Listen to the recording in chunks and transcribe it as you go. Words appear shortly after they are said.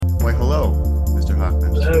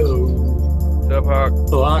Hoch.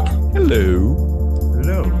 Block. Hello.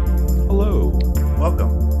 Hello. Hello.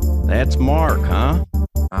 Welcome. That's Mark, huh?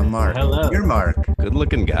 I'm Mark. Hello. You're Mark. Good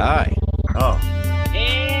looking guy. Oh,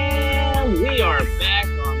 And we are back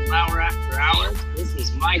on Flower After Hours. This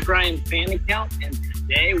is Mike Ryan Fan Account, and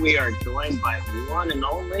today we are joined by the one and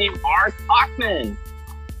only Marc Hochman.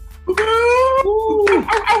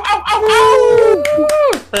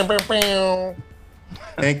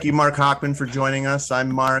 thank you, Marc Hochman, for joining us.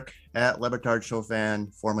 I'm Mark at Lebitard Show Fan,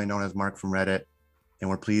 formerly known as Mark from Reddit. And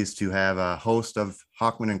we're pleased to have a host of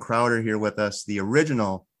Hochman and Crowder here with us, the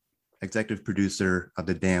original executive producer of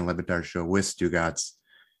the Dan Lebitard Show with Stugotz,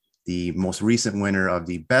 the most recent winner of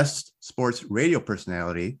the Best Sports Radio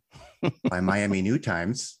Personality by Miami New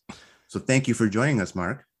Times. So thank you for joining us,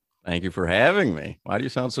 Mark. Thank you for having me. Why do you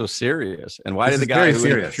sound so serious? And why This did is the guy very who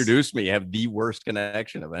serious. introduced me have the worst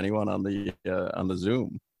connection of anyone on the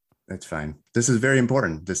Zoom? That's fine. This is very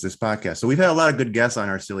important, this podcast. So we've had a lot of good guests on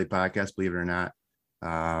our silly podcast, believe it or not.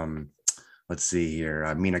 Let's see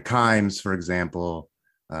here. Mina Kimes, for example,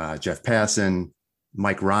 Jeff Passan,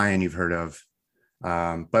 Mike Ryan, you've heard of.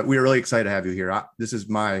 But we're really excited to have you here. This is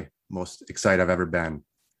my most excited I've ever been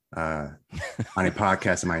on a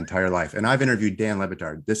podcast in my entire life. And I've interviewed Dan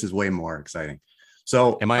Lebitard. This is way more exciting.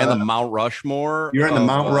 So Am I in the Mount Rushmore? you're in the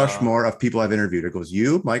Mount Rushmore of people I've interviewed. It goes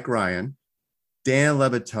you, Mike Ryan, Dan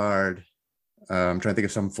Lebitard. I'm trying to think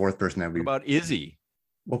of some fourth person that What we about Izzy?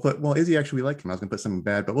 well, Izzy, actually, we like him. I was gonna put something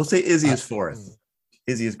bad, but we'll say Izzy is fourth.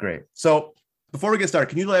 Izzy is great. So before we get started,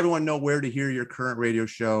 can you let everyone know where to hear your current radio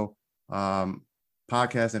show,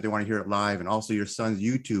 podcast, if they want to hear it live, and also your son's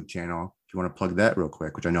YouTube channel, if you want to plug that real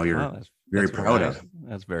quick, which I know you're very proud of.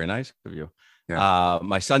 That's very nice of you. Yeah.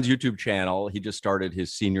 My son's YouTube channel, he just started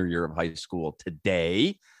his senior year of high school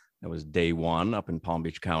today. That was day one up in Palm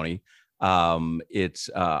Beach County. It's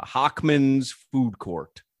HOCMAN's Food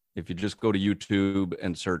Court. If you just go to YouTube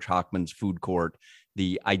and search HOCMAN's Food Court,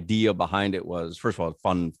 the idea behind it was, first of all,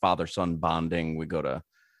 fun father-son bonding. We go to,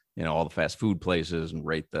 all the fast food places and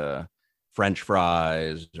rate the French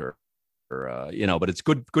fries or but it's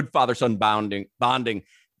good father-son bonding.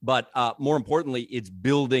 But more importantly, it's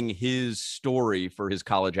building his story for his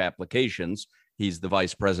college applications. He's the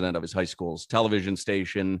vice president of his high school's television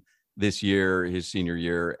station this year, his senior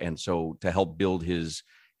year. And so to help build his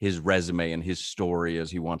resume and his story as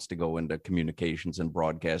he wants to go into communications and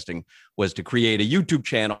broadcasting was to create a YouTube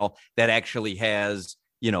channel that actually has,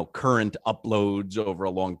 current uploads over a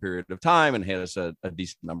long period of time and has a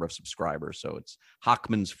decent number of subscribers. So it's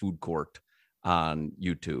HOCMAN's Food Court on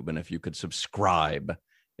YouTube. And if you could subscribe,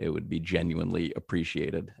 it would be genuinely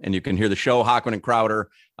appreciated. And you can hear the show Hochman and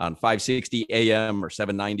Crowder on 560 AM or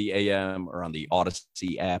 790 AM or on the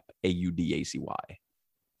Odyssey app, AUDACY.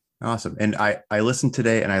 Awesome. And I listened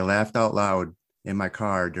today and I laughed out loud in my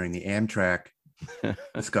car during the Amtrak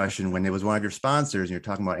discussion when it was one of your sponsors and you're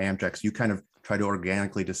talking about Amtrak. So you kind of try to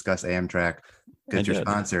organically discuss Amtrak because your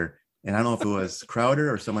sponsor. And I don't know if it was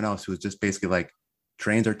Crowder or someone else who was just basically like,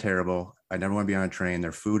 trains are terrible. I never want to be on a train.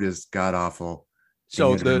 Their food is god awful.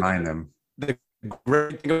 So remind them. The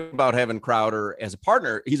great thing about having Crowder as a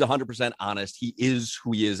partner, he's 100% honest. He is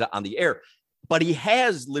who he is on the air, but he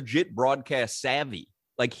has legit broadcast savvy.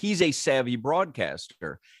 Like he's a savvy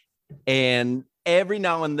broadcaster. And every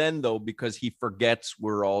now and then, though, because he forgets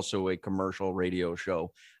we're also a commercial radio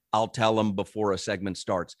show, I'll tell him before a segment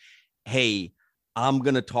starts, hey, I'm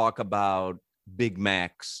going to talk about Big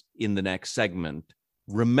Macs in the next segment.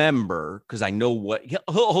 Remember, because I know what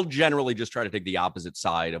he'll generally just try to take the opposite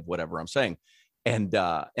side of whatever I'm saying. And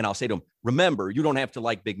I'll say to him, remember, you don't have to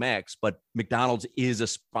like Big Macs, but McDonald's is a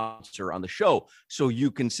sponsor on the show. So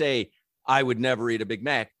you can say, I would never eat a Big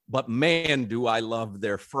Mac, but man, do I love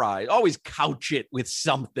their fries. Always couch it with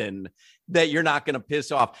something that you're not going to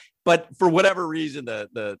piss off. But for whatever reason,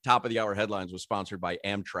 the top of the hour headlines was sponsored by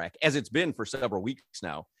Amtrak, as it's been for several weeks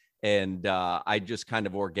now. And I just kind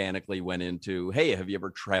of organically went into, hey, have you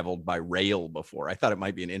ever traveled by rail before? I thought it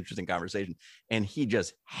might be an interesting conversation. And he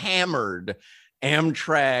just hammered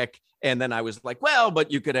Amtrak. And then I was like, well,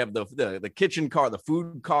 but you could have the kitchen car, the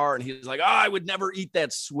food car. And he was like, oh, I would never eat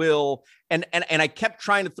that swill. And I kept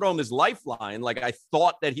trying to throw him this lifeline. Like I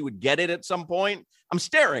thought that he would get it at some point. I'm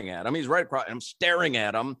staring at him. He's right across. I'm staring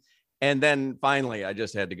at him. And then finally, I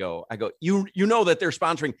just had to go. I go, you know that they're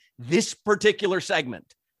sponsoring this particular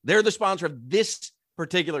segment. They're the sponsor of this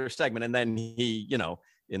particular segment. And then he,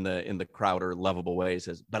 in the Crowder lovable way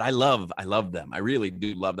says, but I love them. I really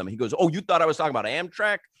do love them. He goes, oh, you thought I was talking about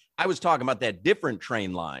Amtrak? I was talking about that different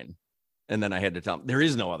train line. And then I had to tell him there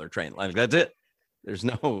is no other train line. That's it. There is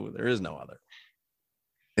no other.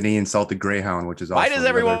 Then he insulted Greyhound, which is why also does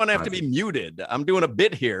everyone have to be muted? I'm doing a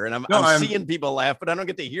bit here, and I'm seeing people laugh, but I don't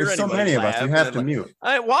get to hear anybody. So many of us. You have to mute.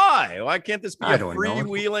 Why can't this be a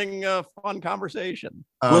freewheeling, fun conversation?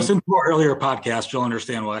 Listen to our earlier podcast. You'll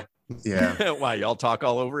understand why. Yeah. Why y'all talk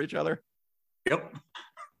all over each other? Yep.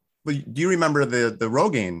 But do you remember the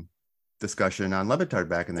Rogaine discussion on Le Batard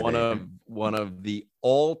back in the day? One of the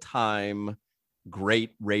all-time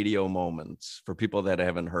great radio moments for people that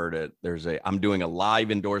haven't heard it. I'm doing a live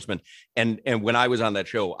endorsement, and when I was on that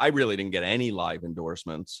show, I really didn't get any live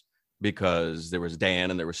endorsements because there was Dan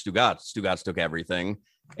and there was Stugatz. Stugatz took everything,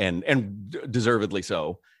 and deservedly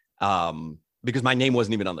so, because my name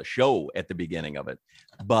wasn't even on the show at the beginning of it.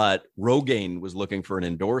 But Rogaine was looking for an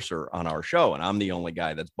endorser on our show, and I'm the only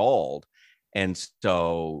guy that's bald. And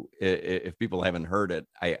so if people haven't heard it,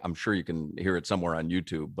 I'm sure you can hear it somewhere on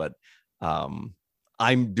YouTube, but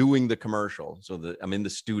I'm doing the commercial. So I'm in the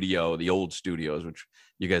studio, the old studios, which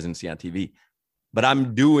you guys didn't see on TV, but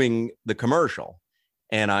I'm doing the commercial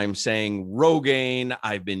and I'm saying, Rogaine,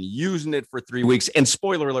 I've been using it for 3 weeks. And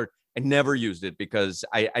spoiler alert, I never used it because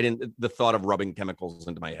I didn't, the thought of rubbing chemicals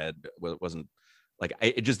into my head wasn't like,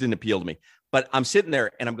 it just didn't appeal to me. But I'm sitting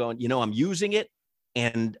there and I'm going, I'm using it.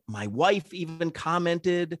 And my wife even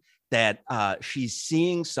commented that she's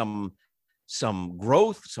seeing some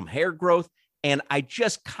growth, some hair growth. And I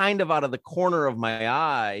just kind of out of the corner of my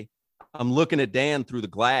eye, I'm looking at Dan through the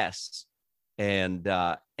glass, and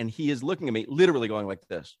he is looking at me, literally going like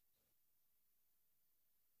this.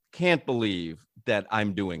 Can't believe that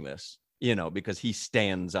I'm doing this, because he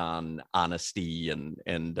stands on honesty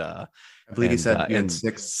and I believe he said he had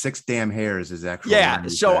six damn hairs is actually. Yeah.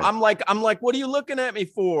 So I'm like, what are you looking at me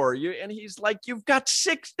for? And he's like, you've got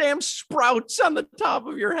 6 damn sprouts on the top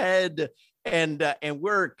of your head. And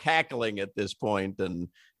we're cackling at this point, and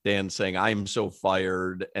Dan's saying, I'm so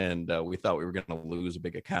fired. And we thought we were going to lose a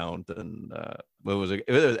big account. And it was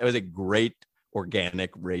a great organic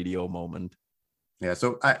radio moment. Yeah.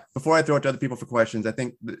 So before I throw it to other people for questions, I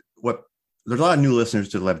think there's a lot of new listeners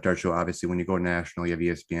to the Le Batard show. Obviously, when you go national, you have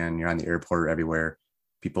ESPN, you're on the airport or everywhere.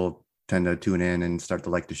 People tend to tune in and start to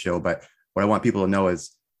like the show. But what I want people to know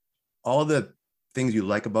is all the things you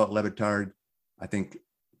like about Le Batard, I think,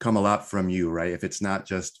 come a lot from you, right? If it's not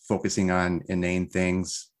just focusing on inane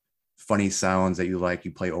things, funny sounds that you like,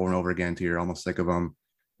 you play over and over again till you're almost sick of them.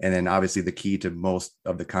 And then obviously the key to most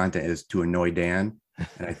of the content is to annoy Dan.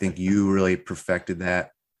 And I think you really perfected that.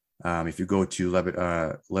 If you go to Le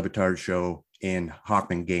Batard show in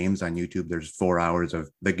HOCMAN Games on YouTube, there's 4 hours of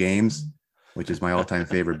the games, which is my all-time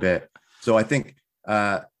favorite bit. So I think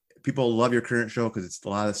people love your current show because it's a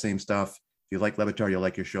lot of the same stuff. If you like Le Batard, you'll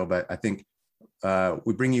like your show. But I think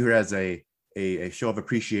we bring you here as a show of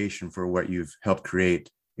appreciation for what you've helped create,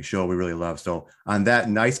 a show we really love. So on that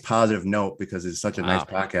nice positive note, because it's such a nice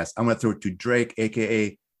podcast, I'm going to throw it to Drake,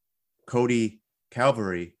 aka Cody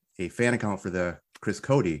Calvary, a fan account for the Chris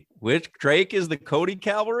Cody. Which Drake is the Cody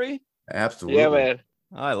Calvary? Absolutely. Yeah, man.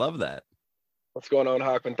 Oh, I love that. What's going on,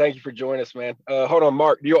 Hochman? Thank you for joining us, man. Hold on,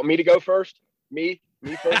 Mark. Do you want me to go first? Me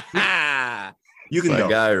first? You can go.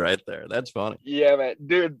 Guy right there. That's funny. Yeah, man.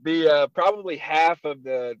 Dude, the probably half of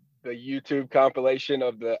the YouTube compilation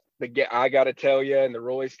of the I Gotta Tell You and the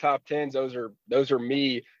Roy's Top 10s, those are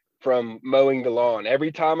me from mowing the lawn.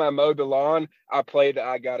 Every time I mow the lawn, I play the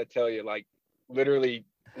I Gotta Tell You. Like, literally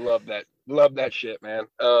love that shit, man.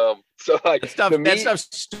 So like that stuff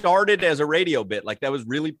started as a radio bit. Like, that was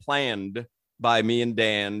really planned by me and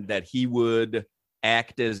Dan, that he would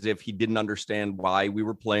act as if he didn't understand why we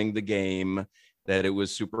were playing the game, that it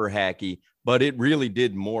was super hacky, but it really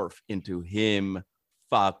did morph into him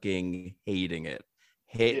fucking hating it.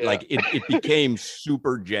 Like it became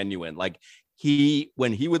super genuine. Like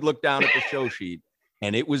when he would look down at the show sheet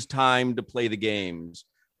and it was time to play the games,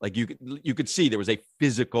 like you could see there was a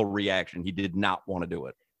physical reaction. He did not want to do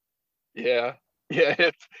it. Yeah,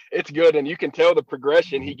 it's good, and you can tell the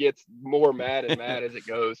progression. He gets more mad and mad as it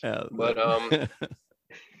goes. Yeah, but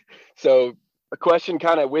so a question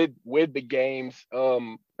kind of with the games,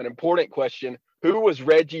 an important question: who was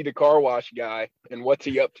Reggie the car wash guy, and what's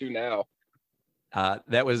he up to now?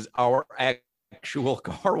 That was our actual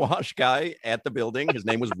car wash guy at the building. His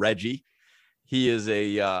name was Reggie. He is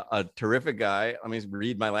a terrific guy. Let me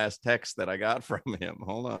read my last text that I got from him.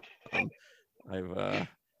 Hold on.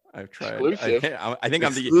 I've tried. I think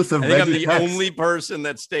I'm the only person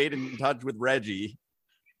that stayed in touch with Reggie.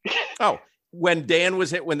 Oh, when they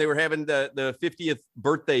were having the 50th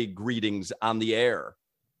birthday greetings on the air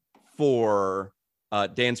for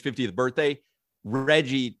Dan's 50th birthday,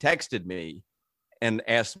 Reggie texted me and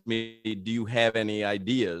asked me, do you have any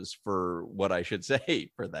ideas for what I should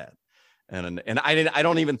say for that? And I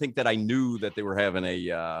don't even think that I knew that they were having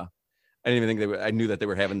a. I didn't even think I knew that they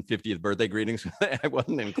were having 50th birthday greetings. I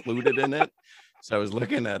wasn't included in it. So I was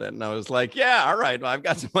looking at it and I was like, yeah, all right. Well, I've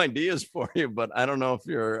got some ideas for you, but I don't know if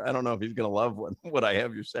he's going to love what I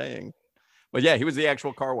have you saying. But yeah, he was the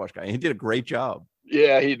actual car wash guy. He did a great job.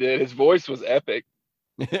 Yeah, he did. His voice was epic.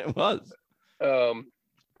 It was. And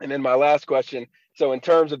then my last question. So in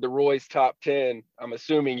terms of the Roy's top 10, I'm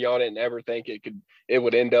assuming y'all didn't ever think it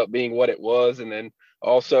would end up being what it was. And then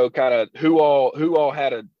also kind of who all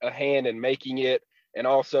had a hand in making it. And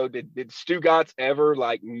also did Stugatz ever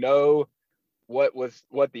like know what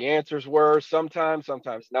the answers were? Sometimes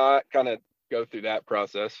not. Kind of go through that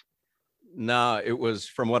process. No, it was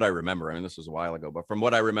from what I remember. I mean, this was a while ago, but from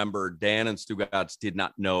what I remember, Dan and Stugatz did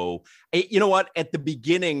not know. You know what? At the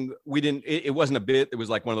beginning, we didn't. It wasn't a bit. It was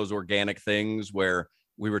like one of those organic things where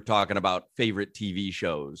we were talking about favorite TV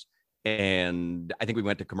shows, and I think we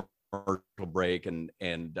went to commercial break, and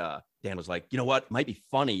Dan was like, you know what? It might be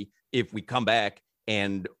funny if we come back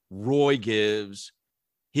and Roy gives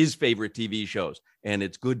his favorite TV shows, and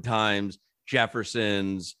it's Good Times,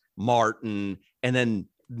 Jeffersons, Martin, and then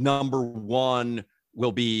number one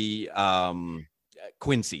will be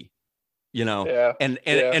Quincy, you know. Yeah.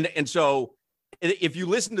 And so if you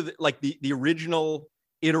listen to the original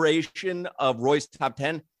iteration of Roy's top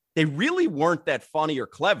 10, they really weren't that funny or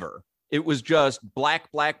clever. It was just black,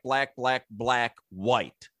 white.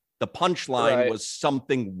 The punchline was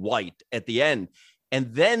something white at the end,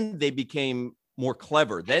 and then they became more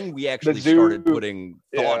clever. Then we actually started putting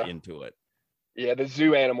thought into it. Yeah, the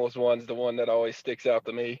zoo animals one's the one that always sticks out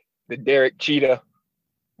to me. The Derek Cheetah,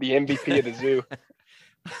 the MVP of the zoo.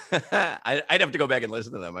 I'd have to go back and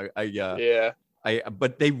listen to them.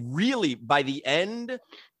 But they really, by the end,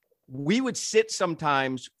 we would sit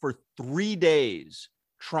sometimes for 3 days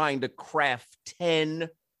trying to craft 10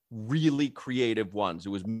 really creative ones. It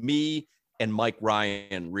was me and Mike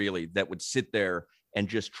Ryan really that would sit there and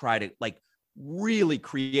just try to really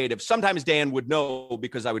creative. Sometimes Dan would know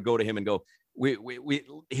because I would go to him and go, we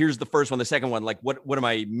here's the first one, the second one, what am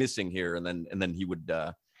I missing here? And then he would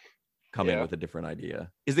come in with a different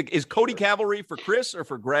idea. Is Cody Cavalry for Chris or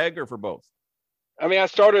for Greg or for both? I mean, I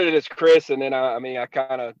started it as Chris, and then I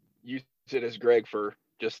kind of used it as Greg for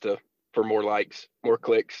more likes, more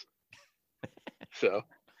clicks. So,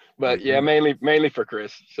 but yeah, mainly for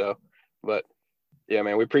Chris. So, but yeah,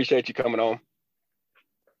 man, we appreciate you coming on.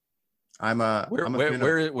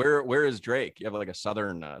 Where is Drake? You have a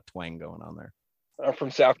Southern twang going on there. I'm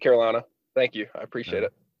from South Carolina. Thank you. I appreciate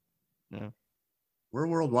it. Yeah. We're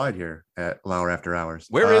worldwide here at Lauer After Hours.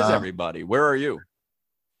 Where is everybody? Where are you?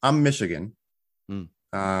 I'm Michigan.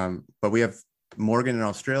 But we have Morgan in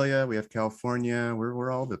Australia. We have California.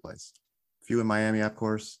 We're all over the place. A few in Miami, of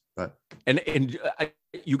course. But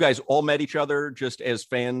you guys all met each other just as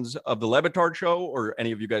fans of the Le Batard show, or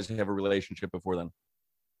any of you guys have a relationship before then?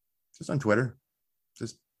 Just on Twitter.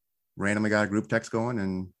 Just randomly got a group text going,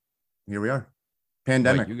 and here we are.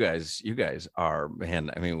 Pandemic. Well, you guys are, man.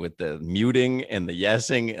 I mean, with the muting and the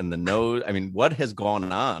yesing and the no, I mean, what has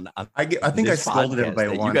gone on? I think I scolded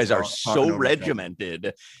everybody once. You guys are so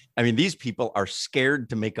regimented. I mean, these people are scared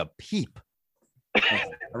to make a peep. I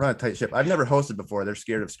run a tight ship. I've never hosted before. They're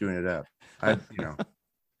scared of screwing it up. I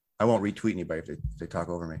won't retweet anybody if they talk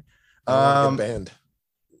over me. Band.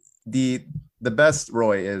 The best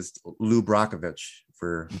Roy is Lou Brockovich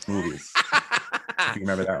for movies. If you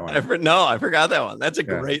remember that one. I forgot that one. That's a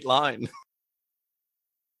great line.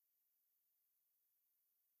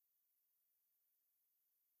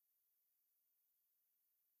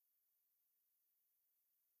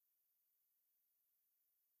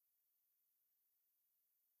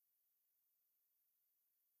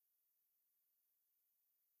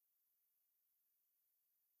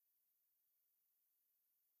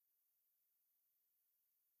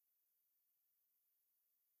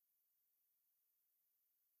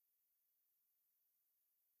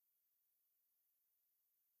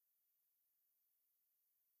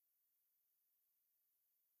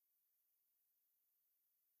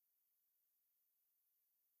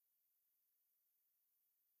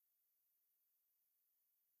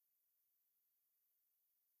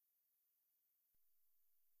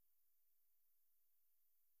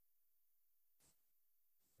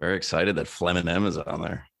 Very excited that Flem and M is on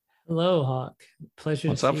there. Hello, Hawk. Pleasure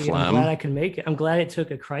What's to up, see you. Flem? I'm glad I can make it. I'm glad it took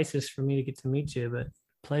a crisis for me to get to meet you, but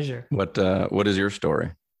pleasure. What is your story?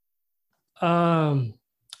 A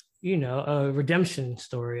redemption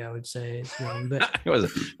story, I would say. But I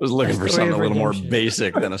was looking for something a little more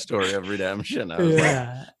basic than a story of redemption. I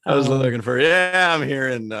was looking for, I'm here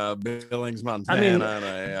in Billings, Montana. I'm in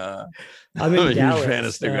I'm a huge Dallas. fan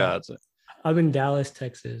of Stugatz. I'm in Dallas,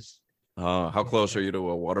 Texas. How close are you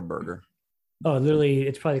to a Whataburger? Oh, literally,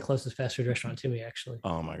 it's probably the closest fast food restaurant to me, actually.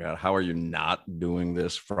 Oh my God. How are you not doing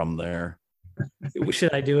this from there?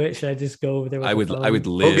 Should I do it? Should I just go over there with I would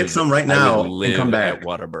phone? live. Go get some right now and come back. At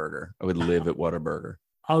Whataburger. I would live at Whataburger.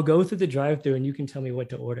 I'll go through the drive-thru and you can tell me what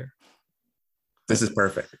to order. This is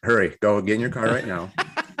perfect. Hurry, go get in your car right now.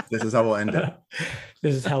 This is how we'll end it.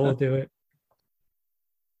 This is how we'll do it.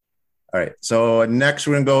 All right. So next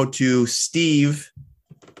we're gonna go to Steve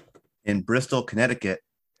in Bristol, Connecticut.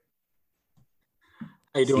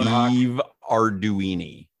 How you doing, Hoch? Steve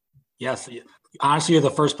Arduini. Yes. Honestly, you're the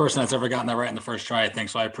first person that's ever gotten that right in the first try, I think.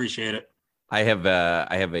 So I appreciate it. I have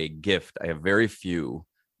a gift. I have very few,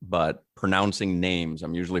 but pronouncing names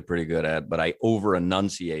I'm usually pretty good at, but I over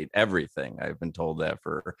enunciate everything. I've been told that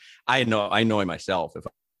I know myself. If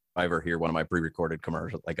I ever hear one of my pre-recorded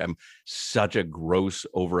commercials, like I'm such a gross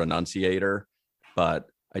over enunciator, but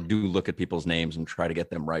I do look at people's names and try to get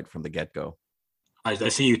them right from the get-go. I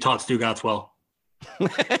see you taught Stugotz well.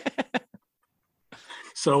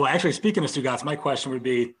 So actually, speaking of Stugotz, my question would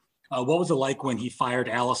be, what was it like when he fired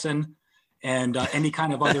Allison, and any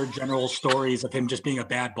kind of other general stories of him just being a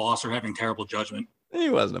bad boss or having terrible judgment? He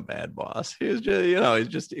wasn't a bad boss. He was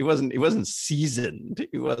just, he wasn't seasoned.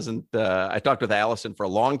 He wasn't, I talked with Allison for a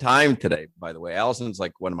long time today, by the way. Allison's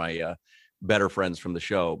like one of my better friends from the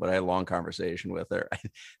show, but I had a long conversation with her.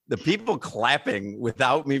 The people clapping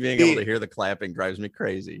without me being able to hear the clapping drives me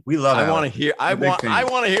crazy. We love it. I want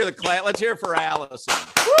to hear the clap. Let's hear it for Allison.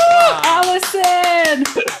 Woo! Allison!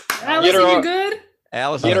 Allison, you good?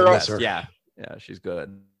 Allison, Get her on, sir. Yeah, she's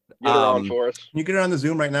good. Get her on for us. Can you get her on the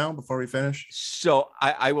Zoom right now before we finish? So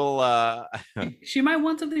I will. She might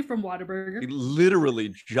want something from Whataburger. He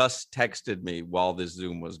literally just texted me while this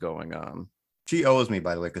Zoom was going on. She owes me,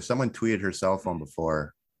 by the way, because someone tweeted her cell phone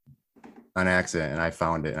before on accident, and I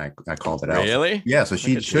found it and I called it out. Really? Yeah, so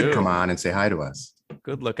she should come on and say hi to us.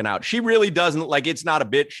 Good looking out. She really doesn't like. It's not a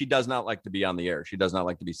bit. She does not like to be on the air. She does not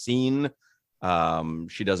like to be seen.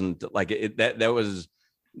 She doesn't like it. That was.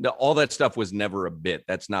 All that stuff was never a bit.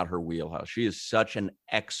 That's not her wheelhouse. She is such an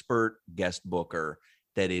expert guest booker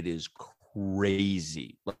that it is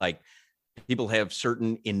crazy. Like people have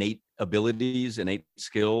certain innate abilities, innate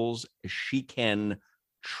skills. She can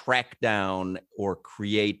track down or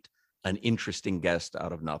create an interesting guest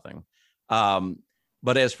out of nothing.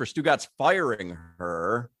 But as for Stugotz firing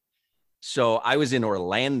her, so I was in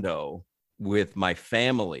Orlando with my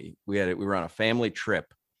family. We were on a family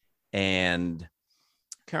trip, and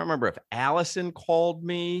can't remember if Allison called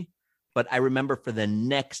me, but I remember for the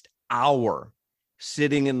next hour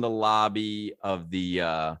sitting in the lobby of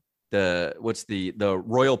the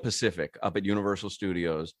Royal Pacific up at Universal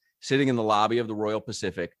Studios, sitting in the lobby of the Royal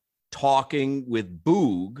Pacific, talking with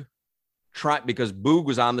Boog, because Boog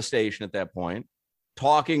was on the station at that point,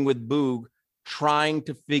 talking with Boog, trying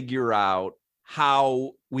to figure out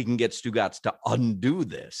how we can get Stugotz to undo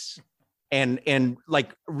this. And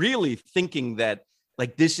like really thinking that,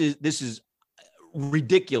 like, this is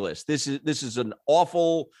ridiculous. This is an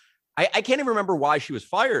awful. I can't even remember why she was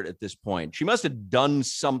fired at this point. She must have done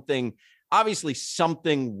something. Obviously,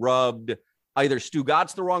 something rubbed either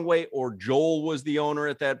Stugotz the wrong way, or Joel was the owner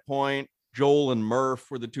at that point. Joel and Murph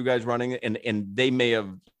were the two guys running it, and they may have,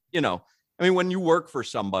 I mean, when you work for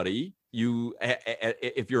somebody,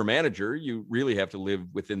 if you're a manager, you really have to live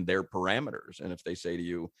within their parameters. And if they say to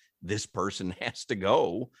you, this person has to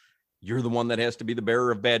go, you're the one that has to be the bearer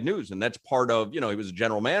of bad news. And that's part of, he was a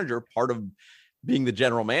general manager. Part of being the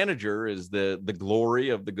general manager is the glory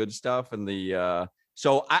of the good stuff. And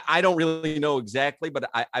so I don't really know exactly, but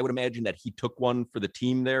I would imagine that he took one for the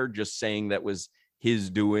team there, just saying that was his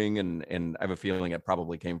doing. And I have a feeling it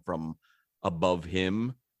probably came from above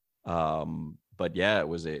him. But yeah, it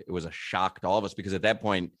was a shock to all of us, because at that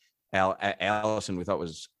point, Allison, we thought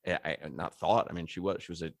was not thought. I mean, she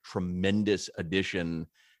was a tremendous addition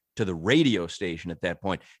to the radio station at that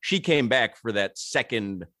point. She came back for that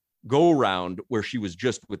second go round where she was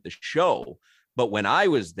just with the show. But when I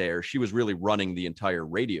was there, she was really running the entire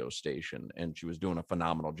radio station, and she was doing a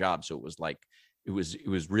phenomenal job. So it was like, it was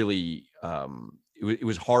really, it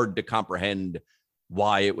was hard to comprehend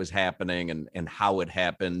why it was happening and how it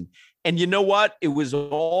happened. And you know what? It was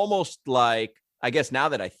almost like, I guess now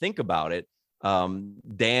that I think about it,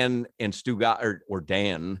 Dan and Stugotz, or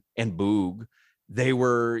Dan and Boog, they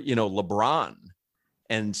were, LeBron.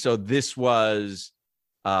 And so this was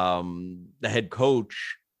the head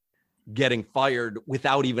coach getting fired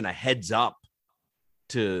without even a heads up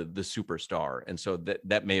to the superstar. And so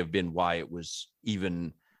that may have been why it was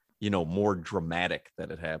even, more dramatic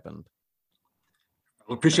that it happened.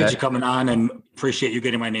 Well, appreciate you coming on, and appreciate you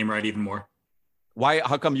getting my name right even more. Why?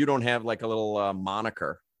 How come you don't have like a little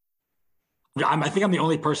moniker? I think I'm the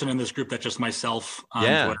only person in this group that's just myself on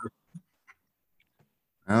Twitter.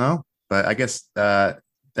 I don't know, but I guess that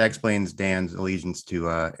explains Dan's allegiance to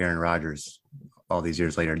Aaron Rodgers all these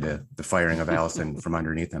years later, the firing of Allison from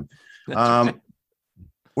underneath him. We're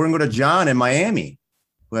going to go to John in Miami,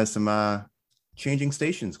 who has some changing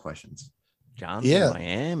stations questions. John in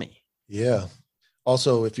Miami. Yeah.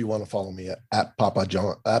 Also, if you want to follow me at Papa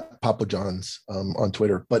John's on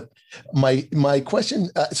Twitter. But my question,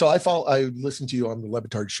 so I listened to you on the Le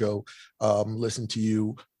Batard show, listened to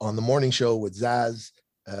you on the morning show with Zaz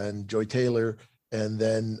and Joy Taylor, and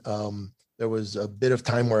then there was a bit of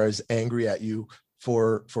time where I was angry at you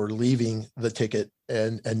for leaving the ticket,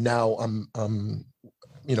 and now I'm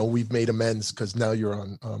we've made amends because now you're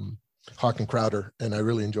on Hawk and Crowder, and I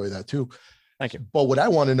really enjoy that too. Thank you. But what I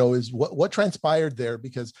want to know is what transpired there,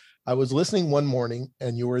 because I was listening one morning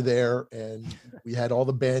and you were there and we had all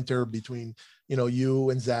the banter between,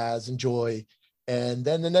 you and Zaz and Joy. And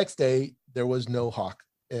then the next day there was no Hawk.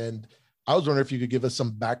 And I was wondering if you could give us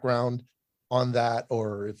some background on that,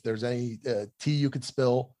 or if there's any tea you could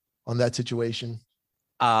spill on that situation.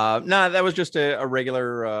 No, that was just a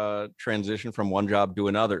regular transition from one job to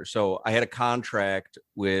another. So I had a contract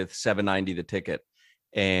with $7.90 the ticket,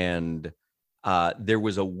 and there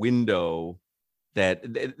was a window that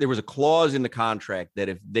there was a clause in the contract that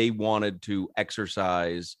if they wanted to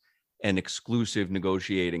exercise an exclusive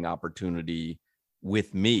negotiating opportunity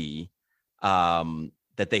with me,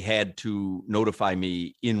 that they had to notify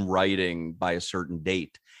me in writing by a certain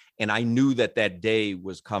date. And I knew that day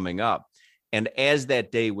was coming up. And as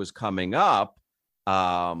that day was coming up,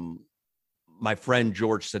 my friend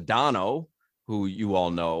George Sedano, who you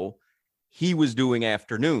all know, he was doing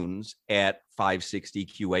afternoons at 560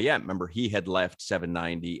 QAM. Remember, he had left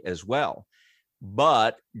 790 as well.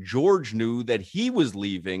 But George knew that he was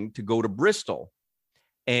leaving to go to Bristol.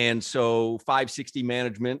 And so 560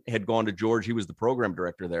 management had gone to George. He was the program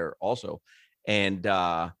director there also. And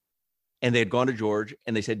they had gone to George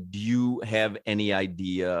and they said, do you have any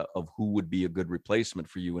idea of who would be a good replacement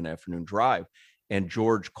for you in afternoon drive? And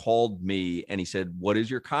George called me and he said, what is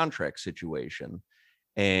your contract situation?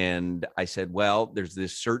 And I said, well, there's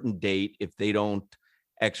this certain date if they don't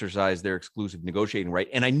exercise their exclusive negotiating right.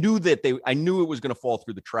 And I knew that I knew it was going to fall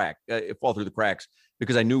through the cracks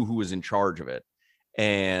because I knew who was in charge of it.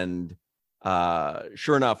 And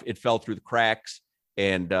sure enough, it fell through the cracks.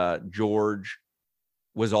 And George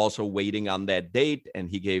was also waiting on that date. And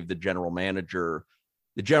he gave the general manager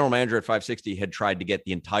at 560 had tried to get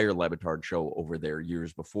the entire Le Batard show over there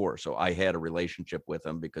years before. So I had a relationship with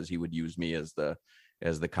him because he would use me as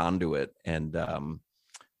the conduit. And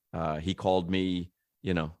he called me,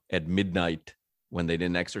 at midnight when they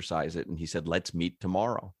didn't exercise it. And he said, let's meet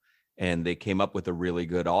tomorrow. And they came up with a really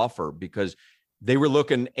good offer because they were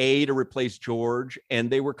looking to replace George, and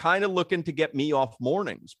they were kind of looking to get me off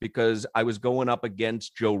mornings because I was going up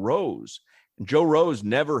against Joe Rose. And Joe Rose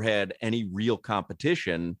never had any real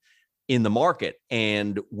competition in the market.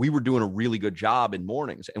 And we were doing a really good job in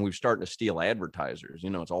mornings, and we were starting to steal advertisers.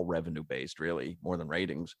 It's all revenue based, really, more than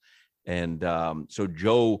ratings. And so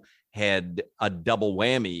Joe had a double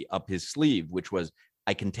whammy up his sleeve, which was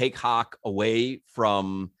I can take Hawk away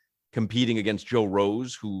from competing against Joe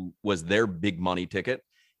Rose, who was their big money ticket.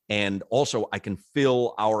 And also I can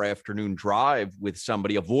fill our afternoon drive with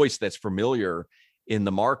somebody, a voice that's familiar in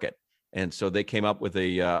the market. And so they came up with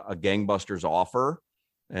a gangbusters offer.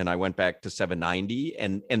 And I went back to 790,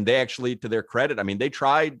 and they actually, to their credit, they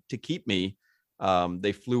tried to keep me.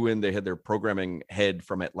 They flew in, they had their programming head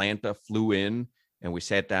from Atlanta, flew in, and we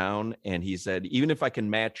sat down, and he said, even if I can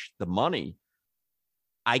match the money,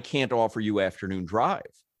 I can't offer you afternoon drive.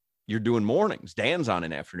 You're doing mornings. Dan's on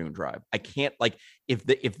an afternoon drive. I can't,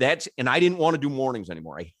 if that's, and I didn't want to do mornings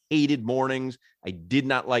anymore. I hated mornings. I did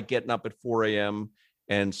not like getting up at 4 a.m.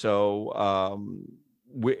 And so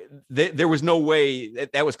there was no way.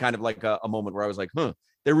 That was kind of like a moment where I was like,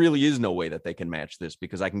 there really is no way that they can match this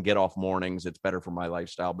because I can get off mornings. It's better for my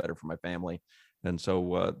lifestyle, better for my family. And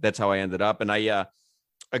so that's how I ended up. And I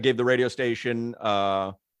gave the radio station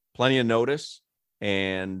plenty of notice.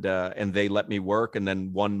 And they let me work. And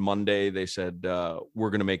then one Monday they said,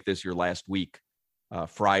 we're going to make this your last week.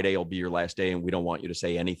 Friday will be your last day. And we don't want you to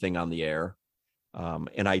say anything on the air.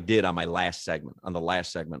 And I did on my last segment. On the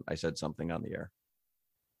last segment, I said something on the air.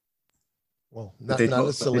 Well, not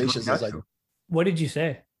as salacious as I. What did you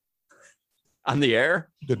say? On the air?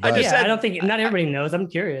 I don't think, not everybody knows. I'm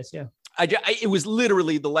curious. Yeah. It was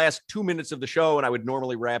literally the last 2 minutes of the show. And I would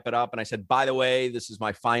normally wrap it up. And I said, by the way, this is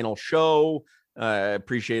my final show. I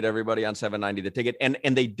appreciate everybody on 790 The Ticket.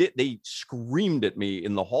 And they screamed at me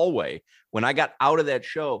in the hallway when I got out of that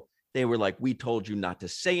show. They were like, we told you not to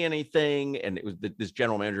say anything. And it was this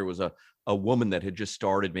general manager was a woman that had just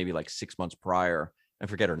started maybe like 6 months prior. I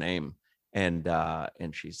forget her name. And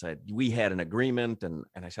she said, we had an agreement. And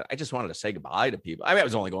I said, I just wanted to say goodbye to people. I mean, I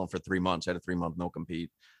was only going for 3 months. I had a 3-month no compete.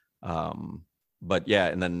 But yeah.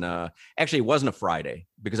 And then actually it wasn't a Friday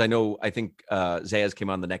because I think Zaz came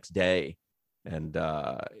on the next day and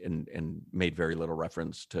made very little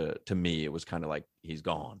reference to me. It was kind of like, he's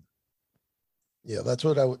gone. Yeah, that's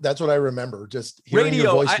what I remember. Just hearing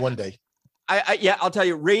your voice one day. Yeah, I'll tell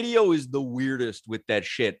you, radio is the weirdest with that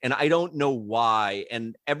shit, and I don't know why.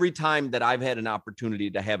 And every time that I've had an opportunity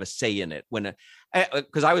to have a say in it,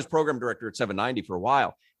 because I was program director at 790 for a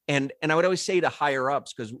while, and I would always say to higher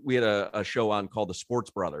ups, because we had a show on called The Sports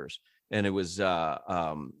Brothers, and it was a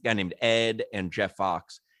guy named Ed and Jeff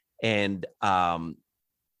Fox, and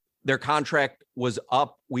their contract was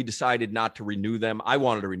up. We decided not to renew them. I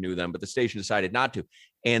wanted to renew them, but the station decided not to.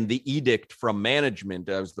 And the edict from management,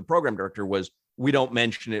 as the program director, was we don't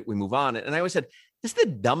mention it, we move on. And I always said, this is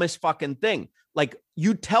the dumbest fucking thing. Like,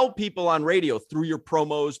 you tell people on radio through your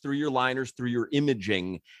promos, through your liners, through your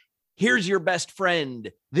imaging, here's your best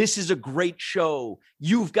friend. This is a great show.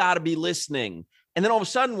 You've got to be listening. And then all of a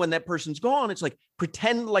sudden, when that person's gone, it's like,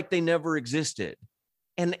 pretend like they never existed.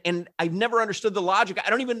 And I've never understood the logic.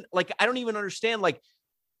 I don't even understand, like,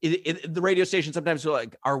 the radio station sometimes are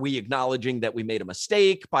like, are we acknowledging that we made a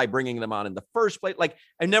mistake by bringing them on in the first place? Like,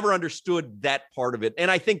 I never understood that part of it.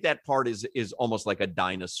 And I think that part is almost like a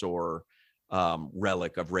dinosaur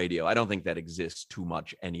relic of radio. I don't think that exists too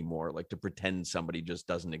much anymore. Like, to pretend somebody just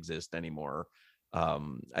doesn't exist anymore. I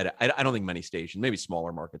don't think many stations, maybe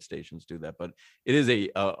smaller market stations, do that, but it is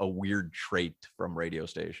a weird trait from radio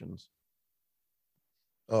stations.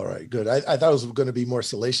 All right, good. I thought it was going to be more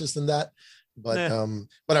salacious than that, but I'm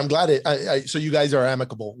glad so you guys are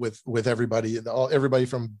amicable with everybody, everybody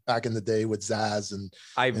from back in the day with Zaz, and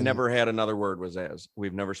I've never had another word with Zaz.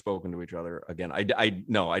 We've never spoken to each other again. I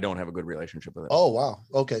don't have a good relationship with him. Oh wow,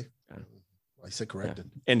 okay. Yeah. I said corrected.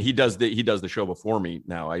 Yeah. And he does the show before me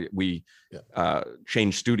now. We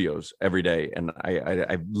change studios every day, and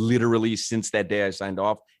I literally, since that day I signed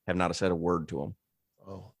off, have not said a word to him.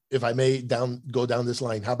 Oh. If I may go down this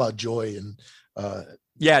line, how about Joy? And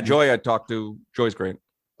Joy, I talked to. Joy's great.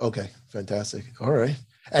 Okay, fantastic. All right.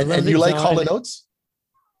 And you like Hall & Oates?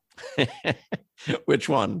 Which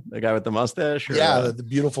one? The guy with the mustache? Or, the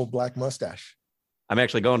beautiful black mustache. I'm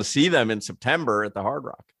actually going to see them in September at the Hard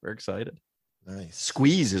Rock. Very excited. Nice.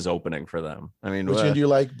 Squeeze is opening for them. I mean, which one do you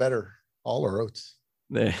like better, Hall or Oates?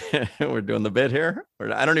 We're doing the bit here.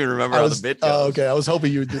 I don't even remember how the bit goes. Oh, okay. I was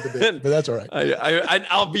hoping you would do the bit, but that's all right.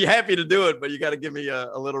 I'll be happy to do it, but you got to give me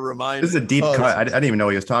a little reminder. This is a deep cut. I didn't even know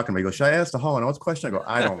what he was talking about. He goes, should I ask the Hall & Oates question? I go,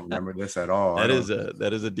 I don't remember this at all. That is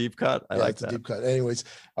a deep cut. I like that. A deep cut. Anyways,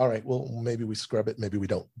 all right. Well, maybe we scrub it, maybe we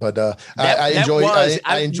don't. But I enjoy.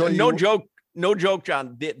 No joke,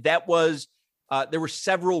 John. That was. There were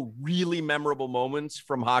several really memorable moments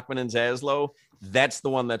from Hochman and Zaslow. That's the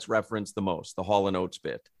one that's referenced the most, the Hall & Oates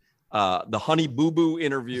bit. The Honey Boo Boo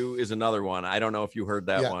interview is another one. I don't know if you heard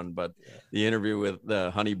that one, but the interview with the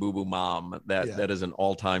Honey Boo Boo mom, that is an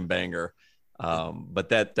all-time banger. But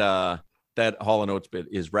that Hall & Oates bit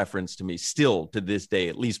is referenced to me still to this day,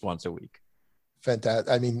 at least once a week.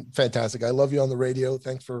 Fantastic. I love you on the radio.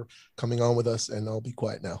 Thanks for coming on with us, and I'll be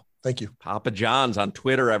quiet now. Thank you. Papa John's on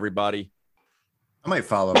Twitter, everybody. I might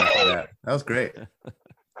follow up with that. That was great.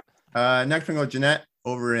 Next we go, Jeanette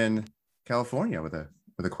over in California with a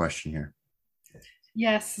question here.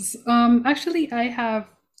 Yes. Actually, I have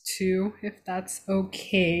two, if that's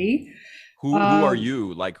okay. Who are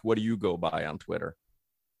you? Like, what do you go by on Twitter?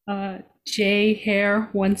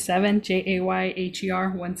 Jayher17,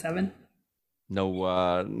 JAYHER17. No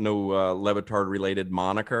Levitard related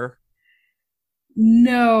moniker.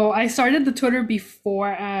 No, I started the Twitter before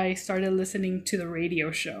I started listening to the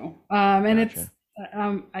radio show. And Gotcha. It's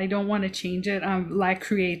I don't want to change it. Lack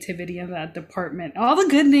creativity in that department. All the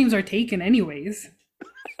good names are taken anyways.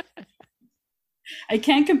 I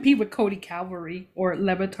can't compete with Cody Calvary or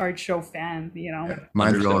Levitard show fan, you know. Yeah,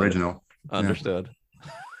 mine's real original. Understood.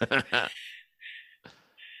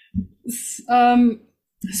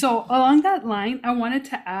 So along that line, I wanted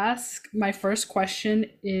to ask, my first question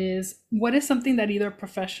is, what is something that either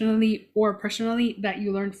professionally or personally that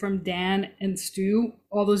you learned from Dan and Stu,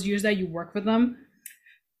 all those years that you worked with them,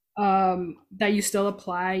 that you still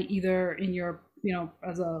apply either in your,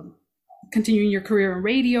 as a continuing your career in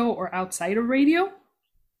radio or outside of radio?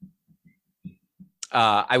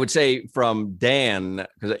 I would say from Dan,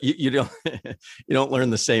 because you don't you don't learn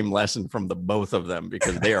the same lesson from the both of them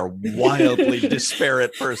because they are wildly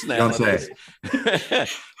disparate personalities.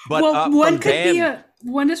 But one could Dan,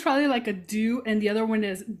 one is probably like a do, and the other one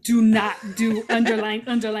is do not do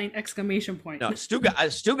underline exclamation point. No,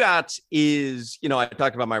 Stugatz is, I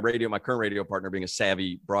talked about my current radio partner being a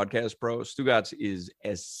savvy broadcast pro. Stugatz is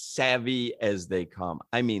as savvy as they come.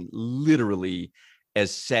 I mean, literally as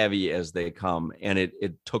savvy as they come. And it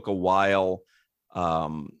took a while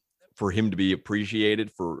for him to be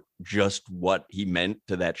appreciated for just what he meant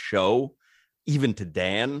to that show, even to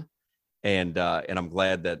Dan. And I'm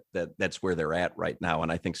glad that that's where they're at right now.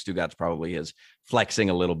 And I think Stugatz probably is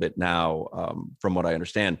flexing a little bit now, from what I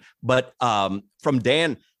understand. But from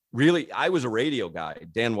Dan, really, I was a radio guy.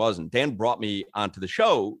 Dan wasn't. Dan brought me onto the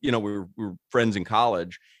show. We were friends in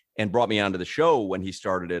college, and brought me onto the show when he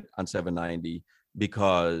started it on 790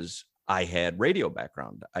 because I had radio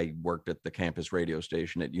background. I worked at the campus radio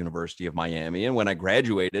station at University of Miami, and when I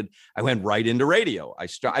graduated, I went right into radio. I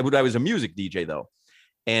was a music DJ though.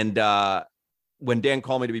 And when Dan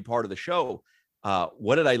called me to be part of the show,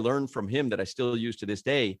 what did I learn from him that I still use to this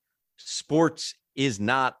day? Sports is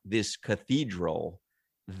not this cathedral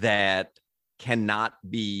that cannot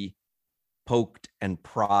be poked and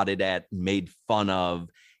prodded at, made fun of.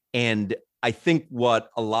 And I think what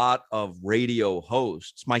a lot of radio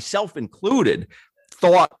hosts, myself included,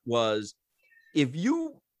 thought was, if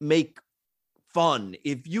you make fun,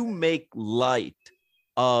 if you make light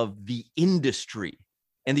of the industry,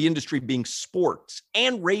 and the industry being sports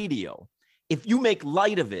and radio, if you make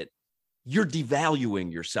light of it, you're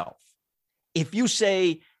devaluing yourself. If you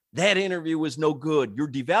say that interview was no good, you're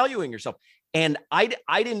devaluing yourself. And I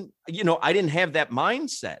didn't have that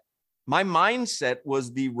mindset. My mindset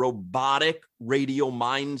was the robotic radio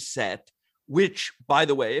mindset, which, by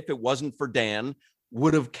the way, if it wasn't for Dan,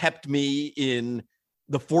 would have kept me in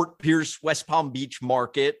the Fort Pierce, West Palm Beach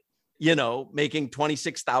market, making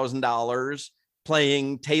 $26,000,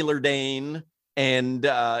 playing Taylor Dane and,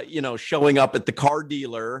 showing up at the car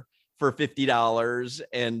dealer for $50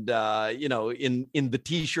 and, in the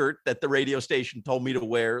t-shirt that the radio station told me to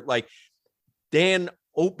wear. Like, Dan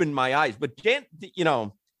opened my eyes, but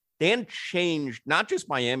Dan changed not just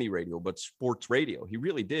Miami radio, but sports radio. He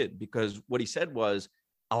really did, because what he said was,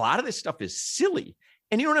 a lot of this stuff is silly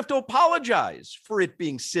and you don't have to apologize for it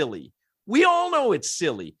being silly. We all know it's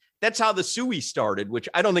silly. That's how the Suey started, which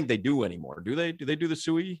I don't think they do anymore. Do they? Do they do the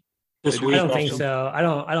Suey? I don't think so. I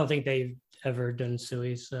don't think they've ever done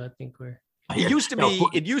Suey. So I think it used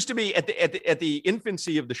to be at the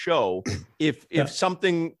infancy of the show. If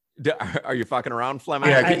something, are you fucking around,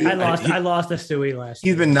 Fleming? Yeah, I lost the Suey last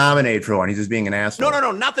year. He's been nominated for one. He's just being an asshole.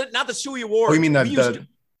 No, not the Suey Award. Oh, you mean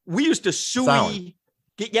we used to Suey? Sound.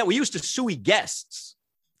 Yeah, we used to Suey guests.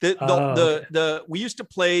 We used to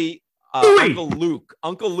play. Uncle Luke,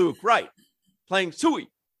 right? Playing Suey.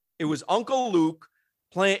 It was Uncle Luke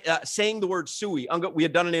saying the word Suey. We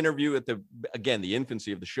had done an interview at the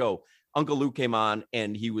infancy of the show. Uncle Luke came on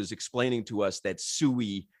and he was explaining to us that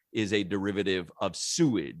Suey is a derivative of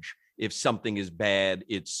sewage. If something is bad,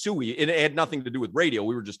 it's Suey. It had nothing to do with radio.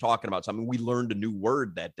 We were just talking about something. We learned a new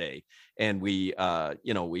word that day, and we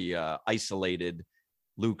isolated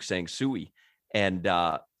Luke saying Suey, and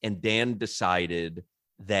Dan decided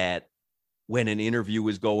that when an interview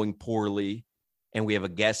is going poorly and we have a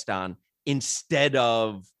guest on, instead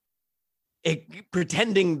of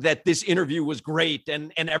pretending that this interview was great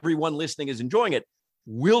and everyone listening is enjoying it,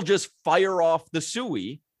 we'll just fire off the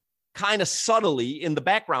Suey kind of subtly in the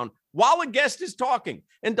background while a guest is talking.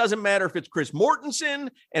 And it doesn't matter if it's Chris Mortensen,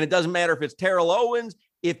 and it doesn't matter if it's Terrell Owens.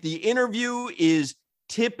 If the interview is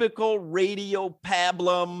typical radio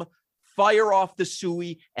pablum, fire off the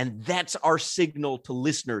Suey, and that's our signal to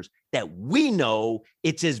listeners that we know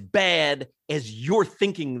it's as bad as you're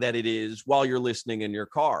thinking that it is while you're listening in your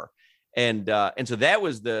car. And so that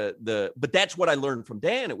was but that's what I learned from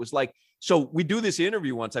Dan. It was like, so we do this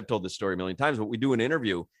interview once. I've told this story a million times, but we do an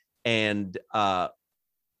interview, and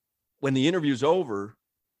when the interview's over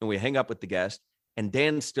and we hang up with the guest, and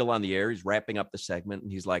Dan's still on the air, he's wrapping up the segment,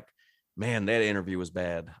 and he's like, man, that interview was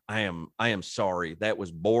bad. I am sorry. That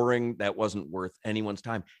was boring. That wasn't worth anyone's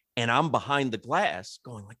time. And I'm behind the glass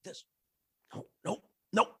going like this. No,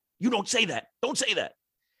 you don't say that. Don't say that.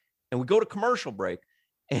 And we go to commercial break.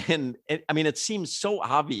 And I mean, it seems so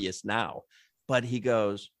obvious now, but he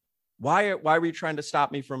goes, why were you trying to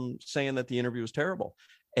stop me from saying that the interview was terrible?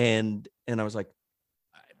 And I was like,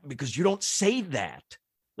 because you don't say that.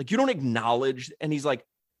 Like, you don't acknowledge. And he's like,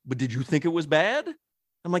 but did you think it was bad?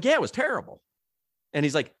 I'm like, yeah, it was terrible. And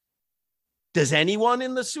he's like, does anyone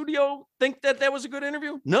in the studio think that that was a good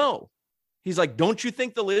interview? No. He's like, don't you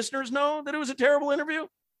think the listeners know that it was a terrible interview? I'm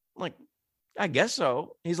like, I guess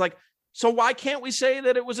so. He's like, so why can't we say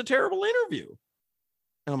that it was a terrible interview?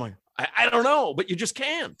 And I'm like, I don't know, but you just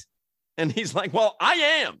can't. And he's like, well, I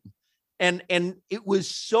am. And it was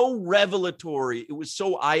so revelatory. It was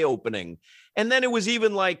so eye-opening. And then it was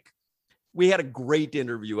even like, we had a great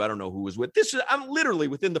interview. I don't know who was with this. I'm literally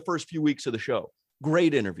within the first few weeks of the show.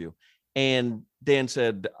 Great interview. And Dan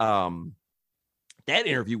said, that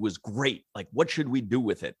interview was great. Like, what should we do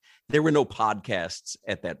with it? There were no podcasts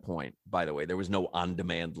at that point, by the way. There was no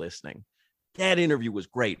on-demand listening. That interview was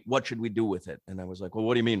great. What should we do with it? And I was like, well,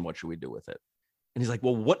 what do you mean? What should we do with it? And he's like,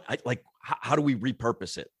 well, how do we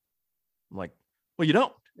repurpose it? I'm like, well, you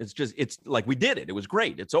don't. It's like, we did it. It was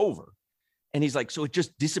great. It's over. And he's like, so it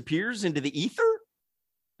just disappears into the ether?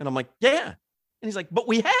 And I'm like, yeah. And he's like, but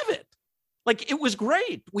we have it. Like, it was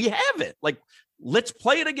great. We have it. Like, let's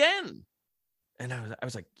play it again. And I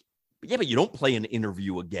was like, yeah, but you don't play an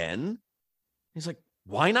interview again. He's like,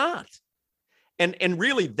 why not? And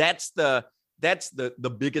really, that's the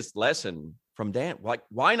biggest lesson from Dan. Like,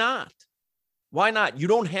 why not? Why not? You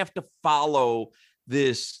don't have to follow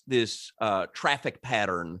this traffic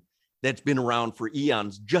pattern that's been around for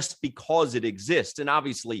eons just because it exists. And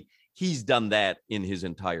obviously, he's done that in his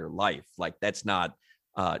entire life. Like, that's not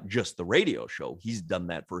just the radio show. He's done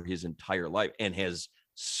that for his entire life and has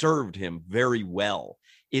served him very well.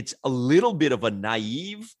 It's a little bit of a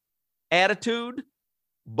naive attitude,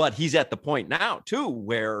 but he's at the point now too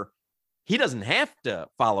where he doesn't have to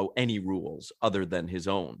follow any rules other than his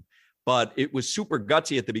own. But it was super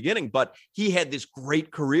gutsy at the beginning, but he had this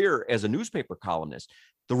great career as a newspaper columnist.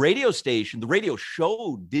 The radio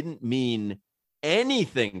show didn't mean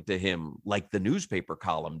anything to him like the newspaper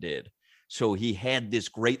column did. So he had this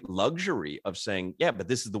great luxury of saying, yeah, but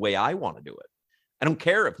this is the way I want to do it. I don't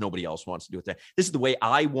care if nobody else wants to do it. This is the way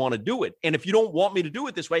I want to do it. And if you don't want me to do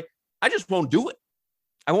it this way, I just won't do it.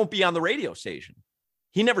 I won't be on the radio station.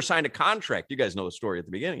 He never signed a contract. You guys know the story at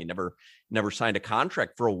the beginning. He never signed a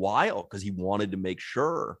contract for a while because he wanted to make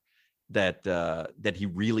sure that he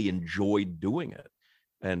really enjoyed doing it.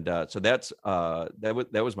 And so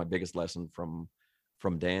that was my biggest lesson from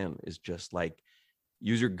Dan, is just like,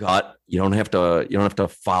 use your gut. You don't have to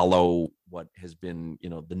follow what has been,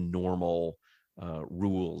 the normal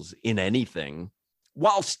rules in anything,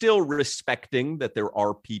 while still respecting that there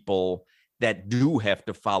are people that do have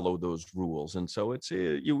to follow those rules. And so it's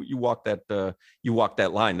you walk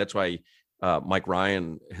that line. That's why Mike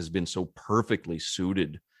Ryan has been so perfectly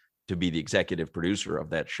suited to be the executive producer of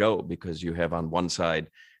that show, because you have on one side,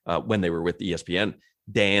 when they were with ESPN,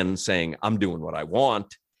 Dan saying, I'm doing what I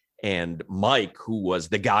want, and Mike, who was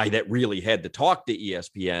the guy that really had to talk to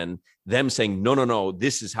ESPN, them saying, no,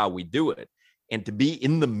 this is how we do it. And to be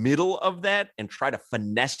in the middle of that and try to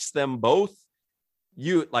finesse them both,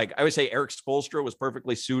 I would say Eric Spoelstra was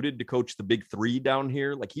perfectly suited to coach the big three down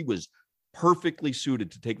here. Like, he was perfectly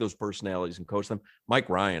suited to take those personalities and coach them. Mike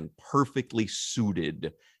Ryan, perfectly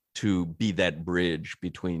suited to be that bridge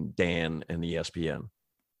between Dan and ESPN.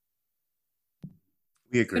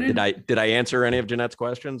 We agree. Did I answer any of Jeanette's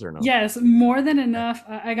questions or no? Yes, more than enough.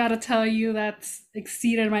 I got to tell you, that's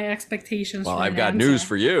exceeded my expectations. Well, I've got news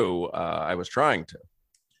for you. I was trying to.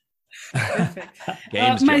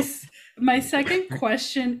 Perfect. My second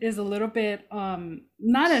question is a little bit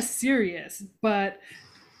not as serious, but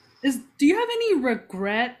do you have any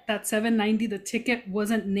regret that 790 the ticket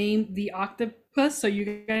wasn't named the Octopus, so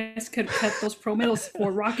you guys could cut those promos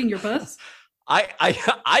for rocking your bus?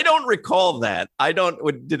 I don't recall that.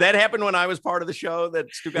 Did that happen when I was part of the show that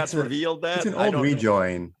Stugatz revealed that? It's an old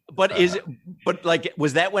rejoin. But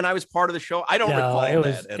was that when I was part of the show? I don't recall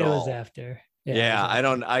that at all. It was after. Yeah, I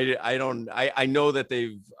don't. I know that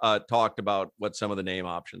they've talked about what some of the name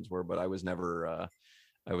options were, but I was never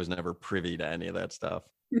privy to any of that stuff.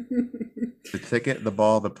 The ticket, the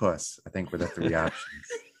ball, the puss, I think were the three options.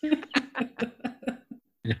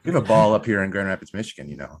 We have a ball up here in Grand Rapids,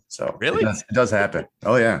 Michigan, so really it does happen.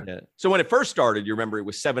 Oh yeah. So when it first started, you remember it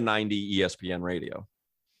was 790 ESPN radio.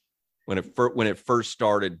 When it first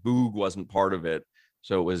started, Boog wasn't part of it.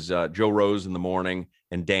 So it was Joe Rose in the morning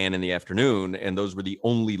and Dan in the afternoon. And those were the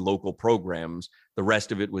only local programs. The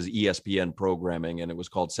rest of it was ESPN programming. And it was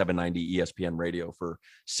called 790 ESPN radio for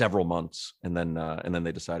several months. And then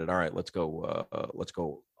they decided, all right, let's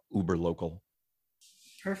go uber local.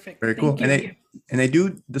 Perfect. Very cool. And they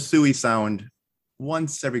do the Suey sound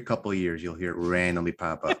once every couple of years. You'll hear it randomly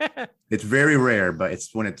pop up. It's very rare, but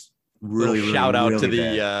it's when it's really shout out to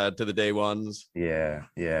really the day ones. Yeah,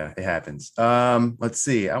 it happens. Let's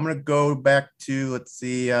see. I'm gonna go back to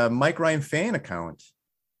Mike Ryan fan account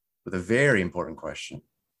with a very important question.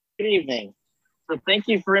 Good evening. So thank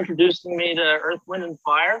you for introducing me to Earth, Wind, and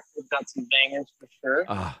Fire. We've got some bangers for sure.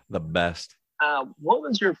 The best. What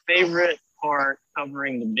was your favorite part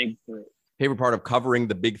covering the big three? Favorite part of covering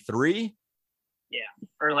the big three? Yeah,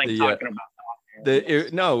 or like talking about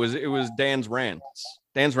it was Dan's rants.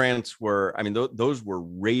 Dan's rants were, I mean, those were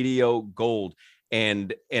radio gold,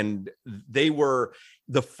 and they were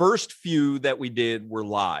the first few that we did were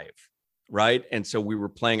live, right? And so we were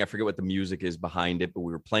playing, I forget what the music is behind it, but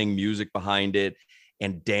we were playing music behind it,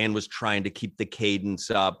 and Dan was trying to keep the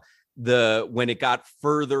cadence up. When it got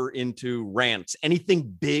further into rants, anything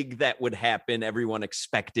big that would happen, everyone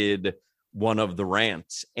expected one of the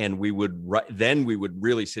rants, and we would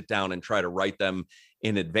really sit down and try to write them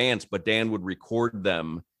in advance, but Dan would record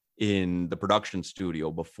them in the production studio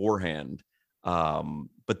beforehand.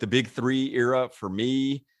 But the big three era for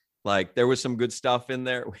me, like, there was some good stuff in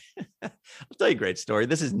there. I'll tell you a great story.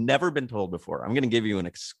 This has never been told before. I'm going to give you an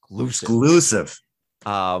exclusive.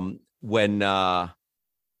 When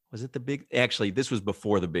was it the big? Actually, this was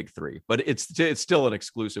before the big three, but it's still an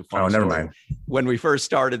exclusive. Never mind. When we first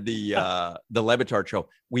started the Le Batard show,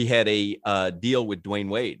 we had a deal with Dwayne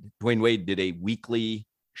Wade. Dwayne Wade did a weekly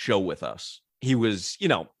show with us. He was,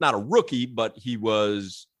 not a rookie, but he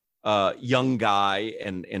was a young guy,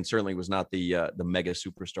 and certainly was not the mega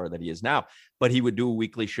superstar that he is now. But he would do a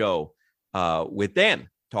weekly show with Dan,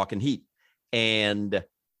 talking Heat, and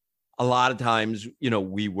a lot of times,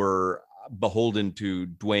 we were beholden to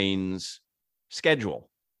Dwayne's schedule.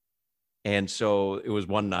 And so it was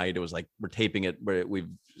one night, it was like, we're taping it, we're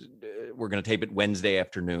going to tape it Wednesday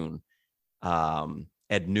afternoon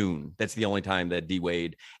at noon. That's the only time that D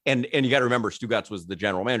Wade, and you got to remember, Stugatz was the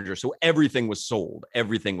general manager, so everything was sold,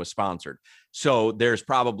 everything was sponsored. So there's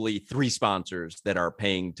probably 3 sponsors that are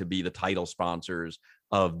paying to be the title sponsors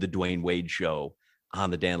of the Dwayne Wade show on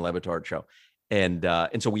the Dan Le Batard show. And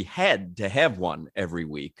so we had to have one every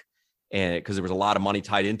week, and because there was a lot of money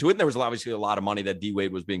tied into it, and there was obviously a lot of money that D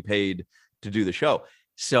Wade was being paid to do the show.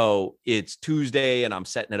 So it's Tuesday, and I'm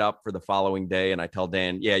setting it up for the following day, and I tell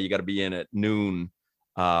Dan, yeah, you got to be in at noon,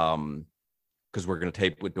 because we're going to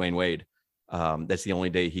tape with Dwayne Wade. That's the only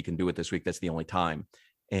day he can do it this week. That's the only time.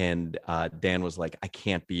 And Dan was like, I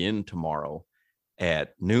can't be in tomorrow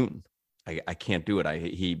at noon. I can't do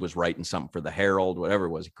it. He was writing something for the Herald, whatever it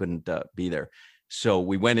was. He couldn't be there. So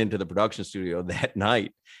we went into the production studio that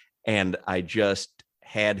night, and I just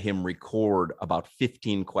had him record about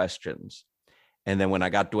 15 questions. And then when I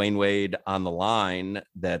got Dwayne Wade on the line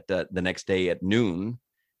that the next day at noon,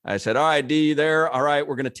 I said, all right, D, there. All right,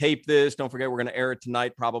 we're going to tape this. Don't forget, we're going to air it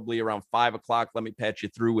tonight, probably around 5:00. Let me patch you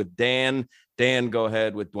through with Dan. Dan, go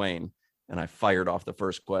ahead with Dwayne. And I fired off the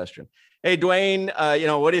first question. Hey, Dwayne,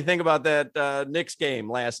 what do you think about that Knicks game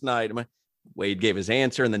last night? Wade gave his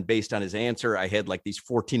answer, and then based on his answer, I had like these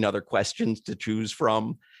 14 other questions to choose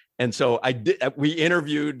from. And so we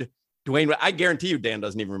interviewed Dwayne. I guarantee you Dan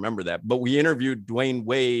doesn't even remember that, but we interviewed Dwayne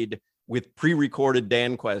Wade with pre-recorded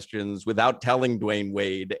Dan questions without telling Dwayne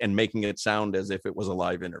Wade and making it sound as if it was a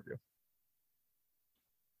live interview.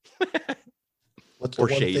 What's the one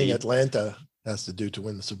thing Atlanta has to do to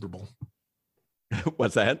win the Super Bowl?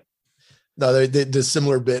 What's that? No, they did a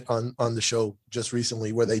similar bit on the show just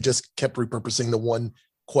recently where they just kept repurposing the one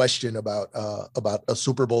question about a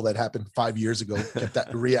Super Bowl that happened 5 years ago,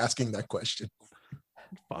 kept re-asking that question.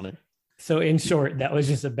 Funny. So in short, that was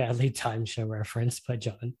just a badly timed show reference by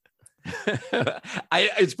John.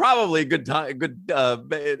 It's probably a good time.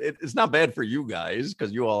 It's not bad for you guys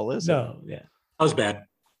because you all listen. No, yeah, that was bad.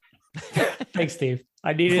 Thanks, Steve.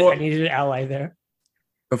 I needed an ally there.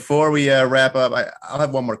 Before we wrap up, I'll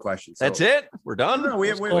have one more question. So, that's it. We're done. No,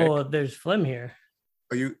 wait. There's Flem here.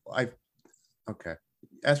 Are you? Okay.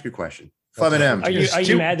 Ask your question. Flem and M. Are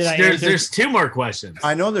you mad that I answered? There's 2 more questions.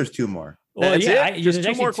 I know there's 2 more. Well, that's it. Just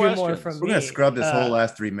there's 2 more actually 2 more questions. from me. We're gonna scrub this whole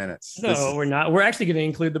last 3 minutes. No, we're not. We're actually going to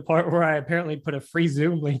include the part where I apparently put a free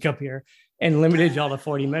Zoom link up here and limited y'all to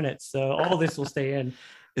 40 minutes. So all this will stay in.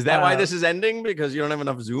 Is that why this is ending? Because you don't have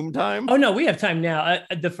enough Zoom time? Oh, no, we have time now.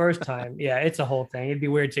 The first time. Yeah, it's a whole thing. It'd be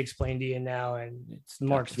weird to explain to you now. And it's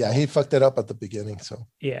Mark's fault. He fucked it up at the beginning. So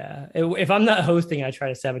yeah, if I'm not hosting, I try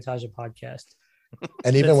to sabotage a podcast.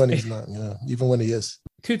 And even when he's not, even when he is.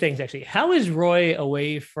 2 things, actually. How is Roy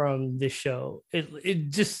away from the show? It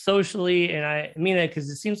just socially, and I mean that because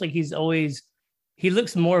it seems like he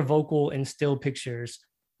looks more vocal in still pictures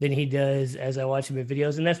than he does as I watch him in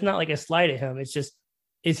videos. And that's not like a slight at him. It's just,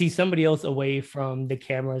 is he somebody else away from the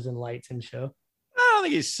cameras and lights and show? Oh, don't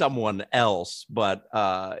think he's someone else, but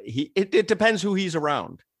it depends who he's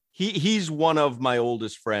around. He's one of my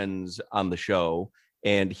oldest friends on the show,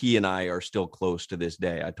 and he and I are still close to this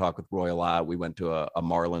day. I talk with Roy a lot. We went to a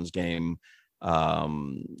Marlins game a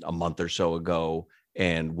month or so ago,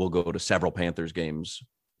 and we'll go to several Panthers games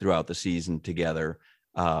throughout the season together.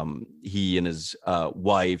 He and his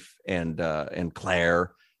wife and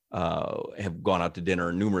Claire have gone out to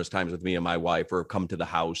dinner numerous times with me and my wife, or come to the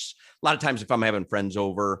house. A lot of times if I'm having friends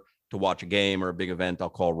over to watch a game or a big event, I'll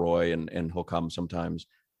call Roy and he'll come sometimes.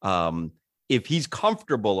 If he's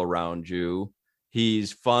comfortable around you,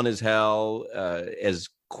 he's fun as hell, as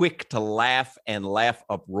quick to laugh and laugh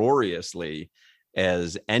uproariously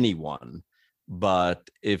as anyone. But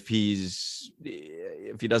if he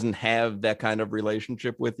doesn't have that kind of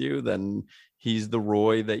relationship with you, then he's the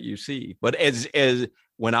Roy that you see. But as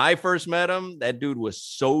when I first met him, that dude was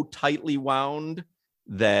so tightly wound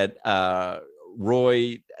that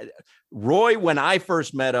Roy, when I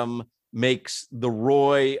first met him, makes the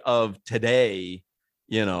Roy of today,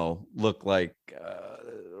 look like a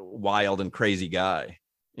wild and crazy guy,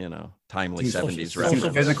 timely 70s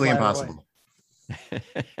reference. Physically impossible.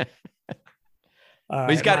 But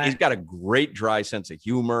he's got a great dry sense of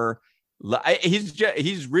humor.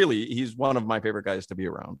 He's one of my favorite guys to be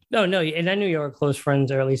around. No, and I knew you were close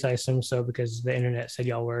friends, or at least I assume so, because the internet said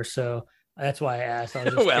y'all were. So that's why I asked.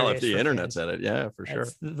 Well, if the internet said it, yeah, for sure.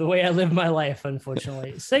 That's the way I live my life,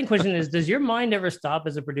 unfortunately. Second question is, does your mind ever stop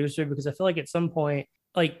as a producer? Because I feel like at some point,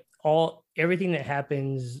 like everything that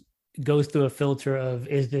happens goes through a filter of,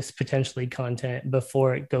 is this potentially content,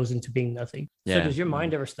 before it goes into being nothing. Yeah. So does your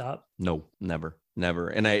mind ever stop? No, never.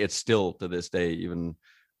 And it's still to this day, even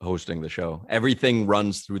hosting the show, everything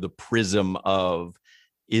runs through the prism of,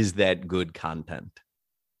 is that good content?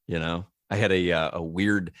 I had a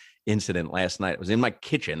weird incident last night. I was in my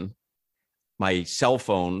kitchen. My cell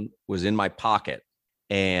phone was in my pocket,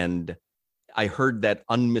 and I heard that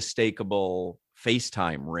unmistakable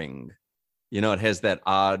FaceTime ring. It has that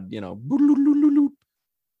odd,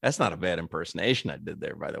 that's not a bad impersonation I did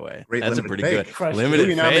there, by the way. Great. That's a pretty fake. good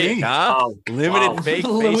limited fake, huh? Oh, limited fake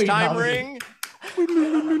FaceTime ring.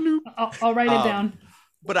 I'll write it down.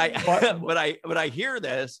 But I hear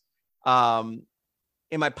this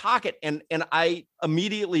in my pocket, and I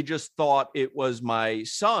immediately just thought it was my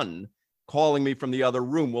son calling me from the other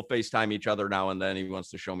room. We'll FaceTime each other now and then. He wants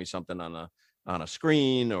to show me something on a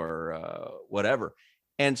screen or whatever.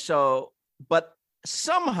 And so, but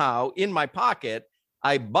somehow in my pocket,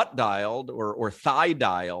 I butt dialed or thigh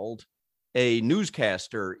dialed a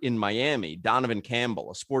newscaster in Miami, Donovan Campbell,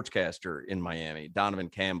 a sportscaster in Miami, Donovan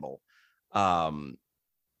Campbell. And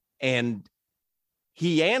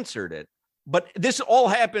he answered it. But this all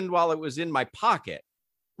happened while it was in my pocket,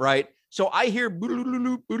 right? So I hear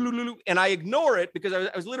and I ignore it because I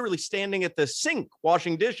was literally standing at the sink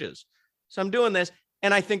washing dishes. So I'm doing this,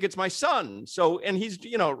 and I think it's my son. So, and he's,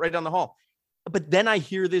 right down the hall. But then I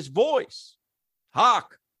hear this voice,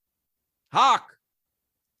 Hoch.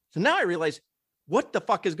 So now I realize, what the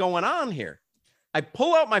fuck is going on here? I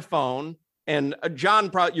pull out my phone, and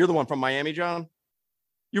John, you're the one from Miami, John.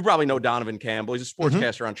 You probably know Donovan Campbell. He's a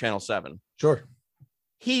sportscaster on Channel 7. Sure.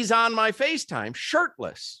 He's on my FaceTime,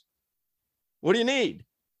 shirtless. What do you need?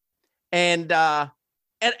 And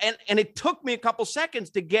it took me a couple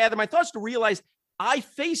seconds to gather my thoughts to realize I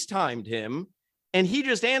FaceTimed him, and he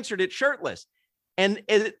just answered it shirtless. And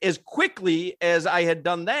as quickly as I had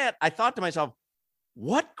done that, I thought to myself,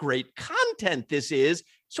 what great content this is.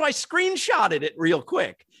 So I screenshotted it real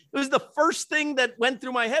quick. It was the first thing that went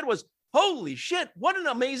through my head was, holy shit, what an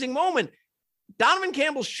amazing moment. Donovan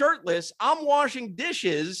Campbell's shirtless. I'm washing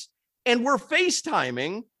dishes, and we're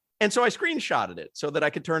FaceTiming. And so I screenshotted it so that I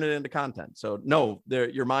could turn it into content. So no,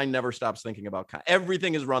 your mind never stops thinking about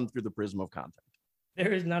everything is run through the prism of content.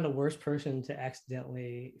 There is not a worse person to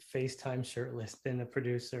accidentally FaceTime shirtless than a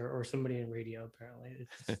producer or somebody in radio, apparently.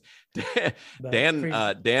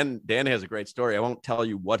 Dan has a great story. I won't tell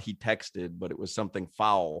you what he texted, but it was something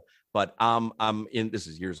foul. But I'm in, this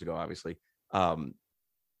is years ago, obviously.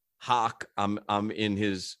 Hoch, I'm in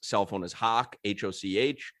his cell phone as Hoch,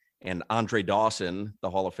 Hoch, and Andre Dawson, the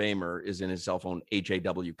Hall of Famer, is in his cell phone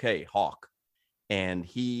HAWK, Hawk. And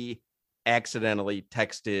he accidentally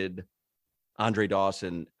texted Andre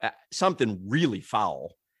Dawson something really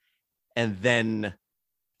foul, and then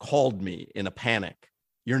called me in a panic.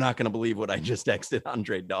 You're not going to believe what I just texted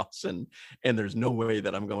Andre Dawson, and there's no way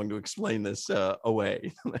that I'm going to explain this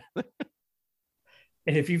away.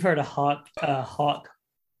 And if you've heard a Hawk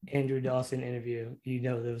Andrew Dawson interview,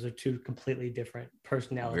 those are two completely different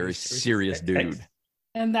personalities. Very serious dude.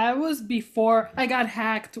 And that was before I got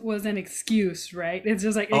hacked was an excuse, right? It's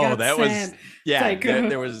just like it got that sent. was yeah. Like,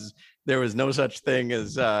 There was no such thing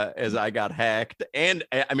as I got hacked, and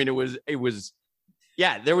I mean it was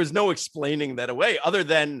yeah. There was no explaining that away other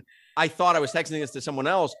than I thought I was texting this to someone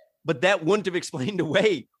else, but that wouldn't have explained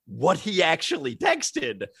away what he actually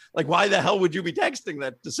texted. Like, why the hell would you be texting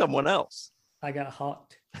that to someone else? I got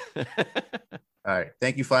hawked. All right,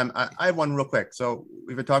 thank you, Flem. I have one real quick. So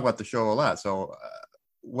we've been talking about the show a lot. So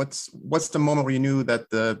what's the moment where you knew that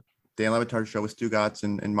the Dan Le Batard show with Stu Gatz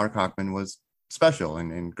and Marc Hochman was special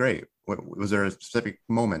and great? Was there a specific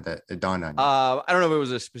moment that it dawned on you? I don't know if it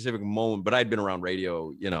was a specific moment, but I'd been around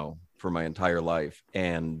radio, for my entire life.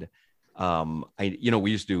 And,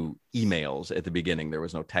 we used to do emails at the beginning. There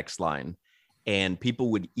was no text line, and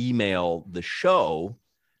people would email the show.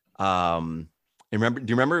 Do you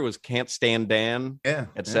remember it was Can't Stand Dan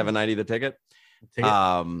at $7.90 the ticket?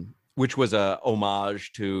 Which was a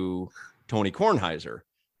homage to Tony Kornheiser,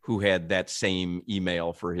 who had that same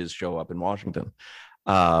email for his show up in Washington.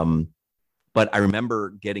 But I remember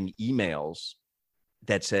getting emails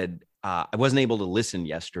that said, I wasn't able to listen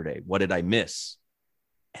yesterday. What did I miss?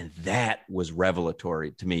 And that was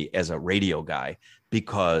revelatory to me as a radio guy,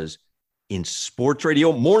 because in sports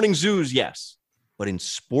radio, morning zoos, yes. But in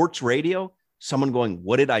sports radio, someone going,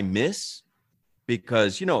 what did I miss?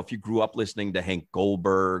 Because, if you grew up listening to Hank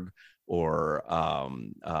Goldberg or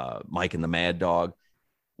Mike and the Mad Dog,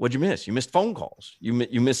 what'd you miss? You missed phone calls. You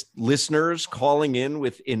missed listeners calling in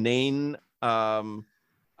with inane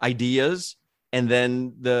ideas, and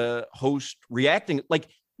then the host reacting. Like,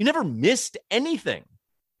 you never missed anything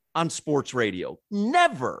on sports radio.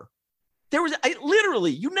 Never.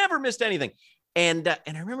 You never missed anything. And I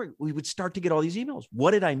remember we would start to get all these emails.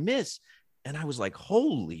 What did I miss? And I was like,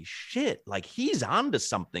 holy shit, like he's onto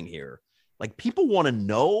something here. Like, people want to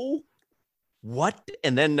know what.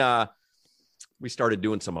 And then we started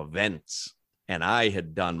doing some events, and I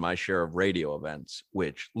had done my share of radio events,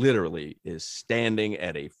 which literally is standing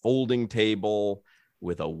at a folding table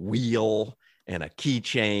with a wheel and a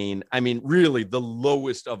keychain. I mean, really the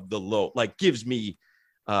lowest of the low, like gives me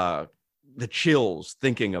the chills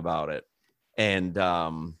thinking about it. And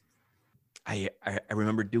I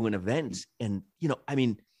remember doing events, and,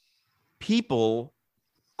 people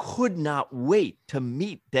could not wait to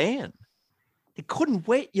meet Dan. They couldn't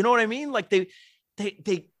wait. You know what I mean? Like they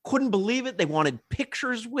couldn't believe it. They wanted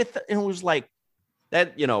pictures with it. And it was like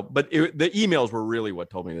that, but the emails were really what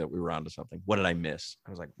told me that we were onto something. What did I miss?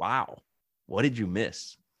 I was like, wow, what did you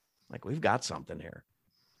miss? Like, we've got something here.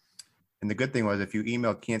 And the good thing was, if you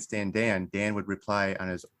email Can't Stand Dan, Dan would reply on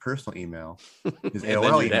his personal email, his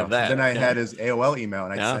AOL email. Then I had his AOL email,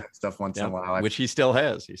 and I sent him stuff once in a while. Which he still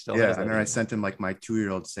has. He still has. And then I sent him like my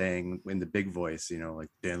 2-year-old saying in the big voice, like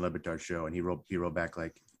Dan Le Batard show, and he wrote back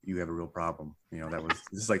like, you have a real problem. This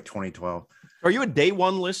is like 2012. Are you a day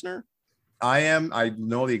one listener? I am. I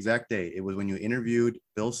know the exact date. It was when you interviewed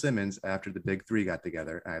Bill Simmons after the Big Three got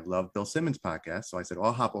together. I love Bill Simmons' podcast, so I said,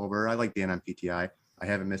 I'll hop over. I like Dan on PTI. I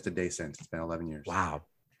haven't missed a day since. It's been 11 years. Wow.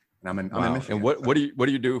 And I'm in Michigan. And what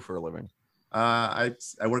do you do for a living? I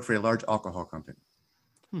work for a large alcohol company.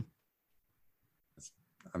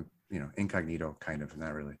 I'm incognito, kind of,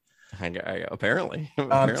 not really. Apparently,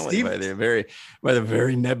 Steve, by the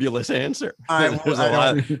very nebulous answer.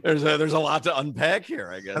 There's a lot to unpack here,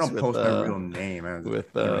 I guess. I don't post my real name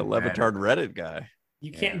with Le Batard Reddit guy.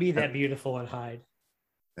 You can't be that beautiful and hide.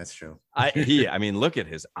 That's true. I mean, look at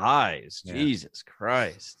his eyes. Yeah. Jesus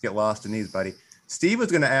Christ. Get lost in these, buddy. Steve was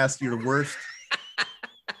going to ask your worst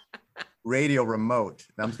radio remote.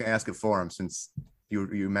 And I'm just going to ask it for him, since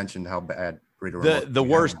you mentioned how bad radio remote. The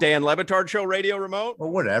worst Dan Le Batard show radio remote? Or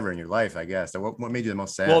whatever in your life, I guess. What made you the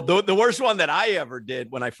most sad? Well, the worst one that I ever did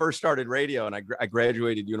when I first started radio, and I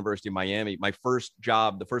graduated University of Miami. My first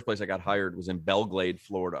job, the first place I got hired, was in Belglade,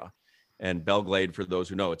 Florida. And Belglade, for those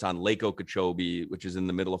who know, it's on Lake Okeechobee, which is in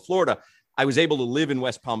the middle of Florida. I was able to live in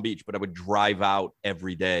West Palm Beach, but I would drive out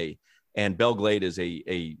every day. And Belglade is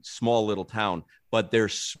a small little town, but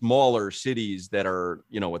there's smaller cities that are,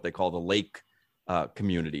 what they call the lake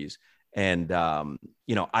communities. And,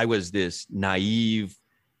 I was this naive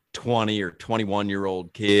 20 or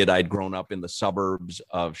 21-year-old kid. I'd grown up in the suburbs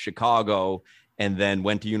of Chicago and then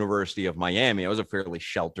went to University of Miami. I was a fairly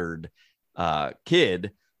sheltered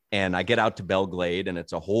kid. And I get out to Belglade, and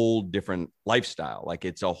it's a whole different lifestyle. Like,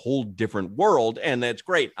 it's a whole different world, and that's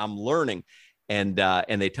great. I'm learning. And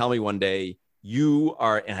they tell me one day, and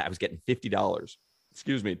I was getting $50,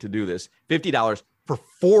 to do this. $50 for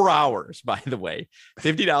 4 hours, by the way.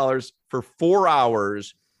 $50 for 4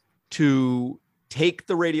 hours to take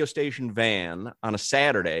the radio station van on a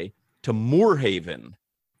Saturday to Moorhaven,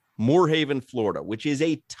 Moorhaven, Florida, which is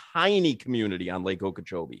a tiny community on Lake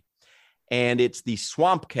Okeechobee. And it's the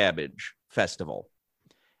Swamp Cabbage Festival.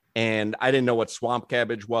 And I didn't know what swamp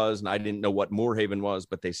cabbage was, and I didn't know what Moorhaven was,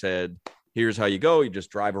 but they said, here's how you go. You just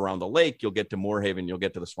drive around the lake. You'll get to Moorhaven. You'll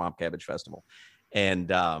get to the Swamp Cabbage Festival.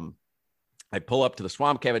 And I pull up to the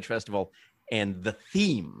Swamp Cabbage Festival, and the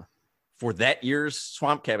theme for that year's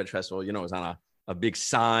Swamp Cabbage Festival, is on a big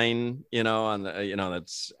sign, on the,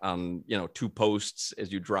 that's on, 2 posts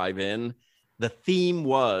as you drive in. The theme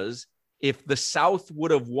was, if the South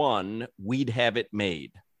would have won, we'd have it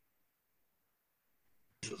made.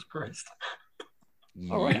 Jesus Christ.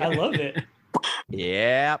 All right. I love it.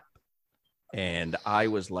 Yep. And I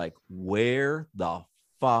was like, where the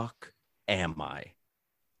fuck am I?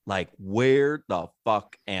 Like, where the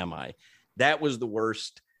fuck am I? That was the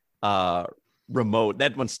worst remote.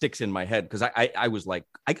 That one sticks in my head because I was like,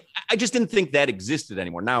 I just didn't think that existed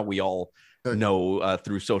anymore. Now we all know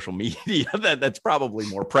through social media that's probably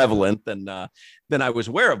more prevalent than I was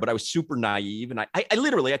aware of, but I was super naive. And I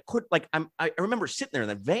literally, I remember sitting there in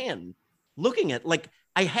that van looking at, like,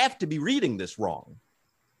 I have to be reading this wrong.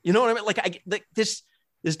 You know what I mean? This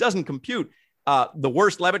doesn't compute. The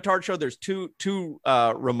worst Levitard show, there's two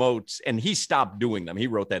remotes, and he stopped doing them. He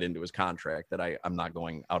wrote that into his contract that I'm not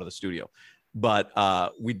going out of the studio. But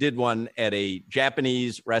we did one at a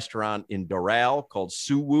Japanese restaurant in Doral called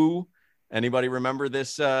Suwoo. Anybody remember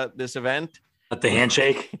this event? At the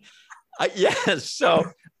handshake? Yes. So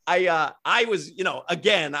I was,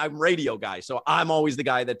 again, I'm radio guy. So I'm always the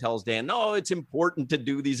guy that tells Dan, no, it's important to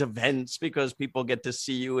do these events because people get to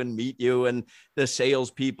see you and meet you, and the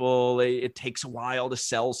salespeople, it takes a while to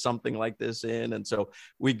sell something like this in. And so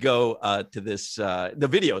we go to this, the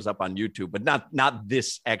video's up on YouTube, but not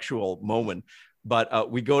this actual moment, but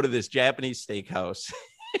we go to this Japanese steakhouse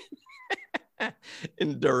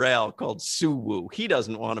in Doral called Suwoo. He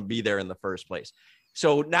doesn't want to be there in the first place.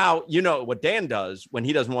 So now, what Dan does when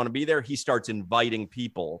he doesn't want to be there, he starts inviting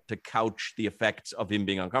people to couch the effects of him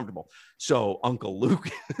being uncomfortable. So Uncle Luke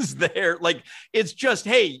is there. Like, it's just,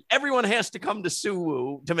 hey, everyone has to come to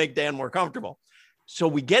Suwoo to make Dan more comfortable. So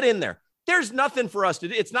we get in there. There's nothing for us to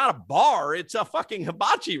do. It's not a bar. It's a fucking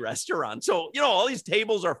hibachi restaurant. So, all these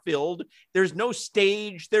tables are filled. There's no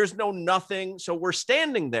stage. There's no nothing. So we're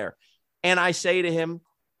standing there. And I say to him,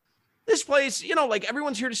 this place, like,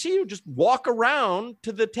 everyone's here to see you. Just walk around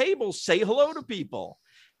to the table, say hello to people.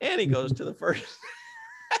 And he goes to the first,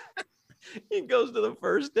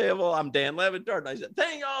 table. I'm Dan Levitard. And I said,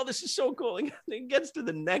 this is so cool. And he gets to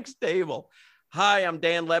the next table. Hi, I'm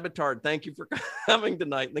Dan Levitard. Thank you for coming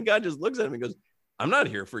tonight. And the guy just looks at him and goes, I'm not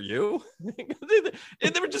here for you.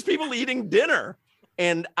 There were just people eating dinner.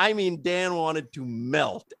 And I mean, Dan wanted to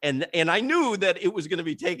melt. And I knew that it was going to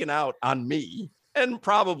be taken out on me, and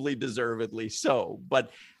probably deservedly so. But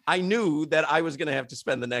I knew that I was going to have to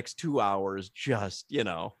spend the next 2 hours just,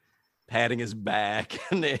 patting his back.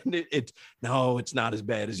 And it's not as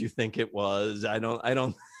bad as you think it was. I don't I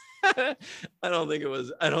don't think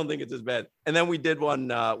it's as bad. And then we did one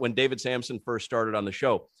when David Sampson first started on the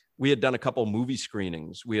show. We had done a couple movie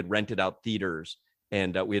screenings. We had rented out theaters.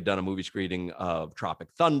 And we had done a movie screening of Tropic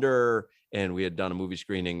Thunder, and we had done a movie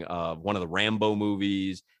screening of one of the Rambo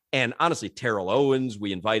movies. And honestly, Terrell Owens,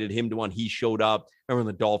 we invited him to one. He showed up. Remember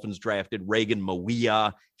when the Dolphins drafted Reagan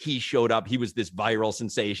Mawia? He showed up. He was this viral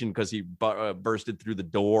sensation because he bursted through the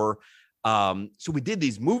door. So we did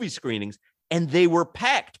these movie screenings, and they were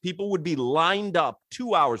packed. People would be lined up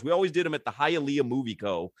 2 hours. We always did them at the Hialeah Movie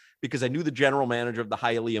Co. because I knew the general manager of the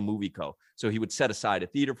Hialeah Movie Co. So he would set aside a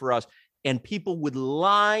theater for us. And people would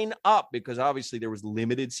line up because obviously there was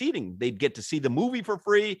limited seating. They'd get to see the movie for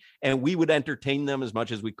free, and we would entertain them as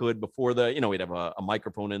much as we could before we'd have a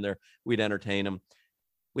microphone in there. We'd entertain them.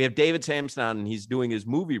 We have David Sampson on, and he's doing his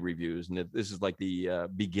movie reviews. And this is like the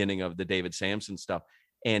beginning of the David Sampson stuff.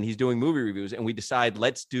 And he's doing movie reviews, and we decide,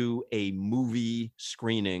 let's do a movie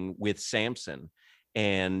screening with Sampson.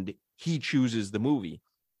 And he chooses the movie.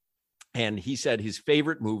 And he said his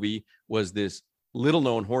favorite movie was this little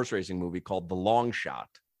known horse racing movie called The Long Shot.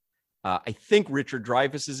 I think Richard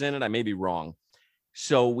Dreyfuss is in it. I may be wrong.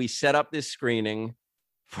 So we set up this screening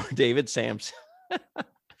for David Sampson,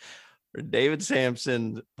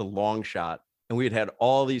 The Long Shot. And we had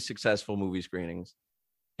all these successful movie screenings.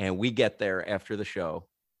 And we get there after the show.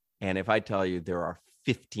 And if I tell you there are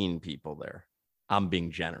 15 people there, I'm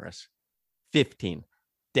being generous. 15.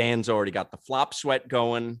 Dan's already got the flop sweat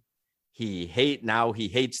going. He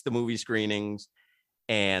hates the movie screenings.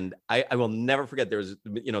 And I will never forget, there was,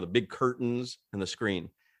 the big curtains and the screen.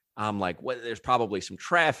 I'm like, there's probably some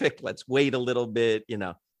traffic. Let's wait a little bit,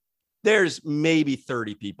 there's maybe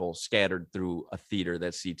 30 people scattered through a theater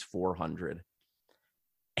that seats 400.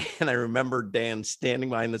 And I remember Dan standing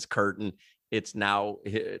behind this curtain. It's now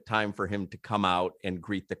time for him to come out and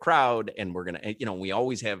greet the crowd. And we're going to, we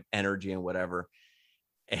always have energy and whatever.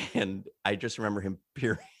 And I just remember him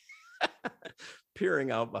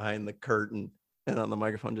peering out behind the curtain and on the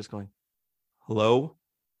microphone, just going, hello.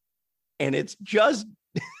 And it's just,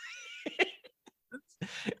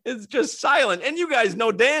 it's just silent. And you guys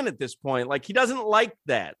know Dan at this point, like he doesn't like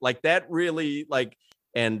that really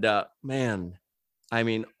man, I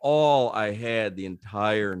mean, all I had the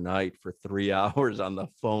entire night for 3 hours on the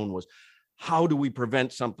phone was, how do we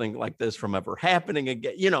prevent something like this from ever happening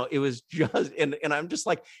again? It was just, and I'm just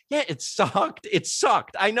like, yeah, it sucked. It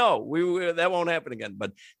sucked. I know we that won't happen again,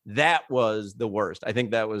 but that was the worst. I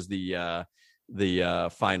think that was the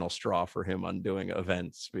final straw for him on doing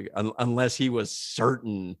events, unless he was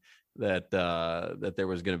certain that there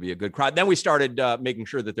was going to be a good crowd. Then we started making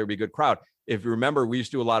sure that there'd be a good crowd. If you remember, we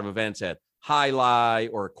used to do a lot of events at High Lie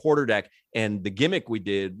or Quarter Deck, and the gimmick we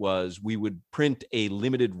did was we would print a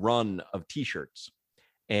limited run of T-shirts,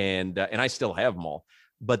 and I still have them all.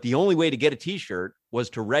 But the only way to get a T-shirt was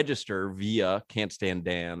to register via Can't Stand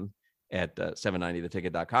Dan at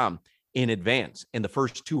 790theticket.com in advance. And the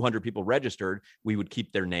first 200 people registered, we would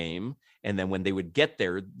keep their name. And then when they would get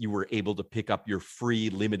there, you were able to pick up your free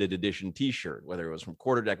limited edition T-shirt, whether it was from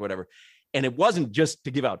Quarter Deck, whatever. And it wasn't just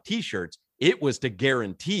to give out T-shirts. It was to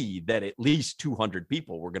guarantee that at least 200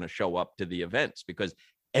 people were going to show up to the events, because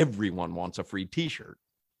everyone wants a free T-shirt.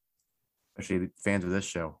 Especially fans of this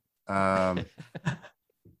show. Well,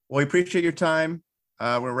 we appreciate your time.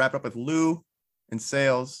 We're going to wrap up with Lou in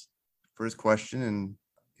sales for his question, and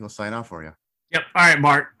he'll sign off for you. Yep. All right,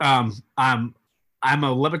 Mark. I'm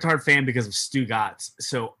a Levitard fan because of Stugatz.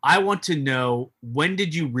 So I want to know, when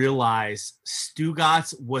did you realize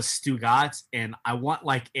Stugatz was Stugatz? And I want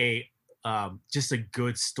like just a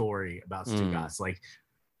good story about Stugatz. Like,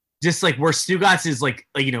 just like where Stugatz is like,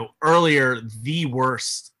 earlier, the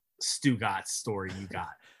worst Stugatz story you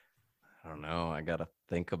got. I don't know. I got to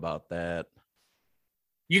think about that.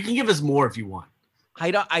 You can give us more if you want.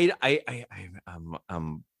 I'm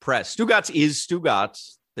pressed. Stugatz is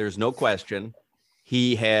Stugatz. There's no question.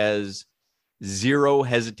 He has zero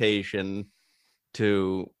hesitation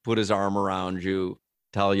to put his arm around you,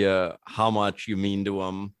 tell you how much you mean to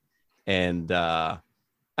him. And, but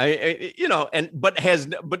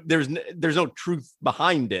there's no truth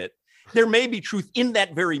behind it. There may be truth in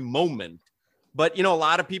that very moment, but a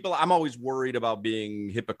lot of people, I'm always worried about being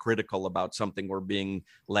hypocritical about something or being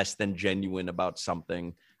less than genuine about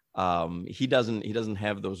something. He doesn't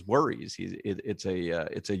have those worries. It's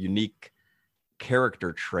a unique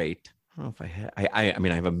character trait. I don't know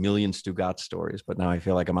if I have a million Stugatz stories, but now I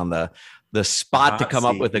feel like I'm on the spot to come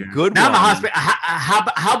up with a good one.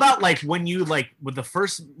 How about like when you with the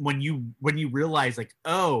first, when you realize like,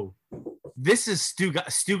 oh, this is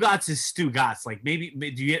Stugatz is Stugatz. Like maybe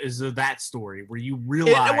is there that story where you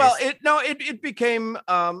realize? It became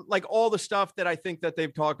like all the stuff that I think that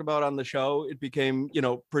they've talked about on the show. It became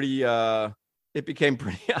pretty obvious.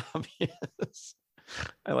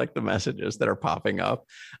 I like the messages that are popping up.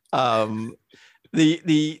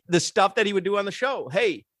 The stuff that he would do on the show.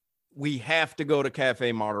 Hey, we have to go to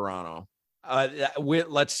Cafe Martirano.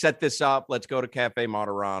 Let's set this up. Let's go to Cafe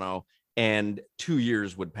Martirano. And 2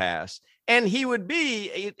 years would pass. And he would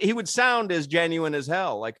sound as genuine as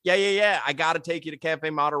hell. Like, yeah. I got to take you to Cafe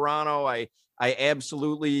Martirano. I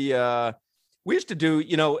absolutely, we used to do,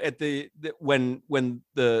 at when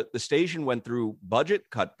the station went through budget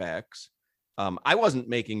cutbacks, I wasn't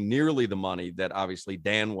making nearly the money that obviously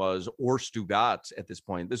Dan was or Stugatz at this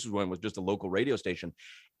point. This is when it was just a local radio station.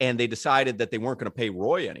 And they decided that they weren't going to pay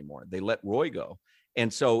Roy anymore. They let Roy go.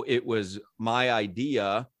 And so it was my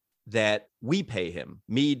idea that we pay him,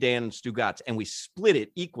 me, Dan, and Stugatz, and we split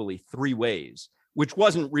it equally 3 ways, which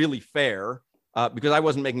wasn't really fair because I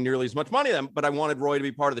wasn't making nearly as much money then, but I wanted Roy to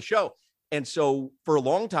be part of the show. And so for a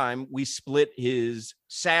long time, we split his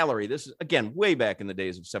salary. This is, again, way back in the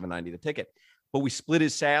days of 790 The Ticket. But we split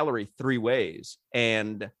his salary 3 ways.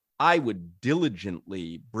 And I would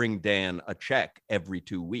diligently bring Dan a check every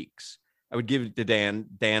 2 weeks. I would give it to Dan.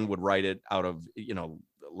 Dan would write it out of,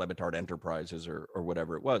 Levitard Enterprises or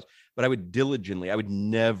whatever it was. But I would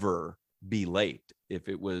never be late if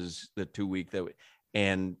it was the 2 week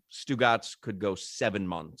and Stugatz could go 7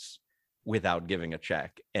 months without giving a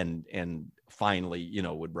check and finally,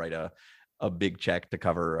 would write a big check to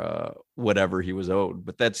cover whatever he was owed.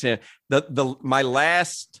 But that's it. My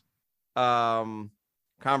last conversation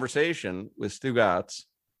with Stugatz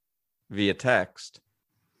via text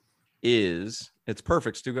is It's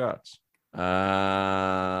perfect, Stu Gatz.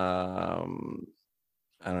 I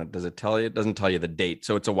don't know. Does it tell you? It doesn't tell you the date.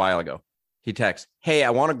 So it's a while ago. He texts, hey, I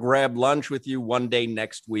want to grab lunch with you one day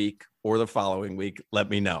next week or the following week. Let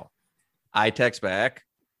me know. I text back,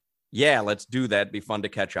 yeah, let's do that. Be fun to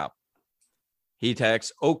catch up. He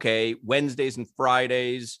texts, okay, Wednesdays and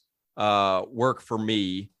Fridays work for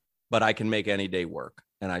me, but I can make any day work.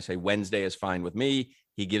 And I say, Wednesday is fine with me.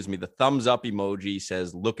 He gives me the thumbs up emoji,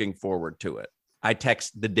 says, looking forward to it. I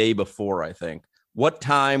text the day before, I think. What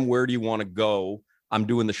time? Where do you want to go? I'm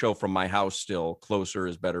doing the show from my house still. Closer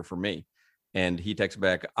is better for me. And he texts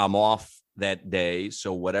back, I'm off that day,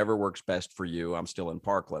 so whatever works best for you. I'm still in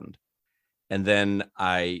Parkland. And then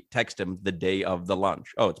I text him the day of the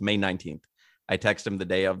lunch. Oh, it's May 19th. I text him the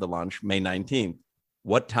day of the lunch, May 19th.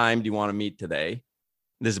 What time do you want to meet today?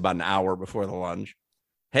 This is about an hour before the lunch.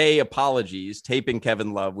 Hey, apologies. Taping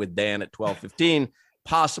Kevin Love with Dan at 12:15.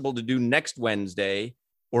 Possible to do next Wednesday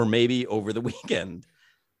or maybe over the weekend.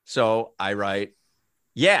 So I write,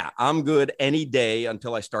 yeah, I'm good any day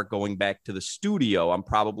until I start going back to the studio. I'm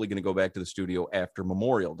probably going to go back to the studio after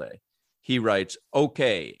Memorial Day. He writes,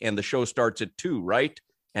 okay, and the show starts at 2, right?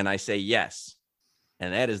 And I say, yes.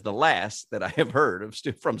 And that is the last that I have heard of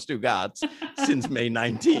from Stu Gatz since May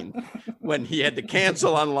 19th, when he had to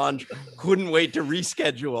cancel on lunch, couldn't wait to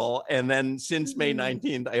reschedule. And then since May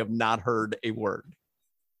 19th, I have not heard a word.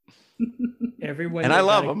 Everyone and I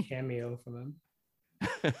love him. Cameo from him.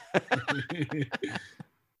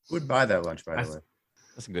 Who would buy that lunch, by the way?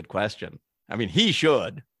 That's a good question. I mean, he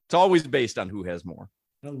should. It's always based on who has more.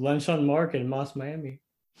 Lunch on Mark in Moss, Miami.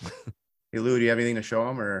 Hey, Lou, do you have anything to show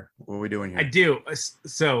him, or what are we doing here? I do.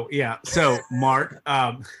 So, yeah. So, Mark,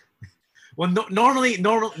 normally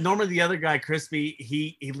the other guy, Crispy,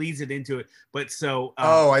 he leads it into it. But so,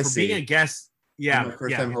 I for see. being a guest, yeah. My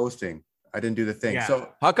first time hosting. I didn't do the thing. Yeah. So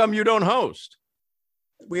how come you don't host?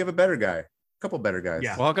 We have a better guy. A couple better guys.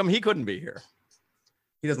 Yeah. Well, how come he couldn't be here?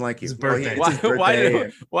 He doesn't like you. His birthday. It's his birthday.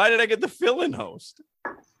 Why did I get the fill-in host?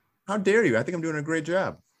 How dare you? I think I'm doing a great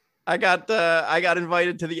job. I got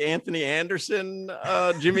invited to the Anthony Anderson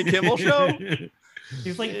Jimmy Kimmel show.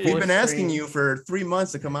 He's like, we've been asking you for 3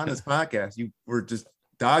 months to come on this podcast. You were just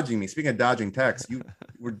dodging me. Speaking of dodging texts, you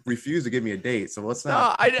refused to give me a date. So let's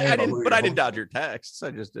not. No, I didn't. But I didn't dodge your texts.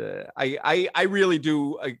 I just I really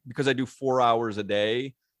do, because I do 4 hours a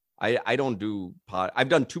day. I don't do I've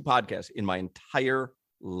done 2 podcasts in my entire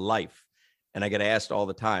life, and I get asked all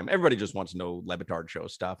the time. Everybody just wants to know Le Batard show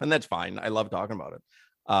stuff, and that's fine. I love talking about it.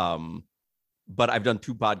 But I've done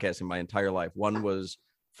 2 podcasts in my entire life. One was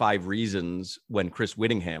 5 Reasons, when Chris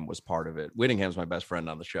Whittingham was part of it. Whittingham's my best friend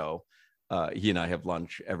on the show. He and I have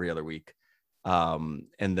lunch every other week. And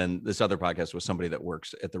then this other podcast was somebody that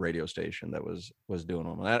works at the radio station that was doing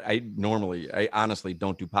them. I honestly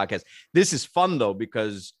don't do podcasts. This is fun though,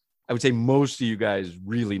 because I would say most of you guys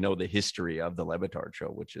really know the history of the Le Batard show,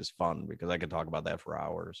 which is fun because I could talk about that for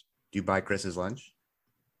hours. Do you buy Chris's lunch?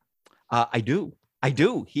 I do.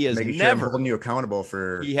 He has Making never sure I'm holding you accountable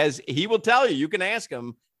for. He will tell you. You can ask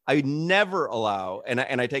him. I never allow, and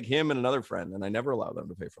I take him and another friend, and I never allow them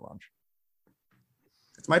to pay for lunch.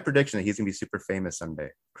 It's my prediction that he's gonna be super famous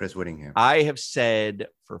someday. Chris Whittingham. I have said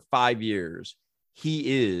for 5 years he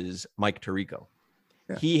is Mike Tirico.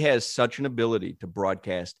 Yeah. He has such an ability to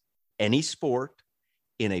broadcast any sport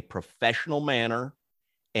in a professional manner,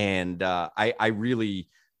 and I really.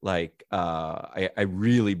 I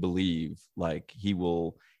really believe like he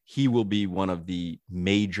will be one of the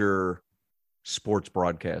major sports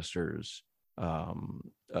broadcasters of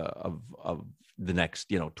the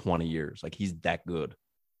next 20 years. Like, he's that good.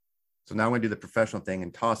 So now I'm going to do the professional thing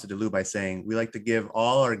and toss it to Lou by saying we like to give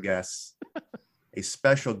all our guests a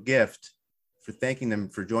special gift for thanking them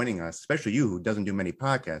for joining us, especially you, who doesn't do many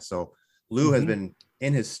podcasts. So Lou has been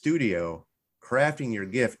in his studio crafting your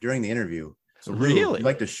gift during the interview. So really, I'd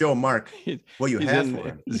like to show Mark what you have for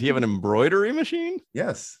him. Does he have an embroidery machine?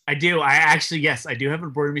 Yes, I do. I do have an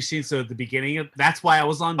embroidery machine. So at the beginning that's why I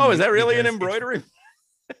was on. Oh, is that really an embroidery?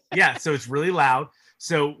 Yeah. So it's really loud.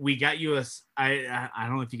 So we got you I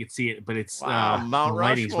don't know if you can see it, but it's Mount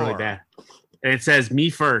lighting's Rushmore. really bad. And it says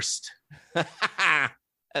 "Me First."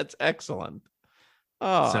 That's excellent.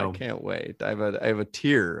 Oh, so, I can't wait. I have a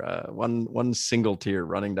tear, one single tear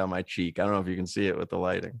running down my cheek. I don't know if you can see it with the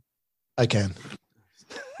lighting. I can.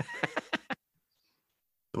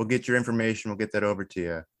 We'll get your information. We'll get that over to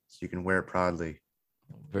you so you can wear it proudly.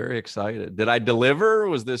 Very excited. Did I deliver?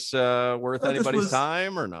 Was this worth anybody's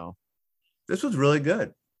time or no? This was really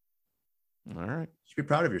good. All right. You should be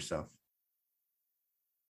proud of yourself.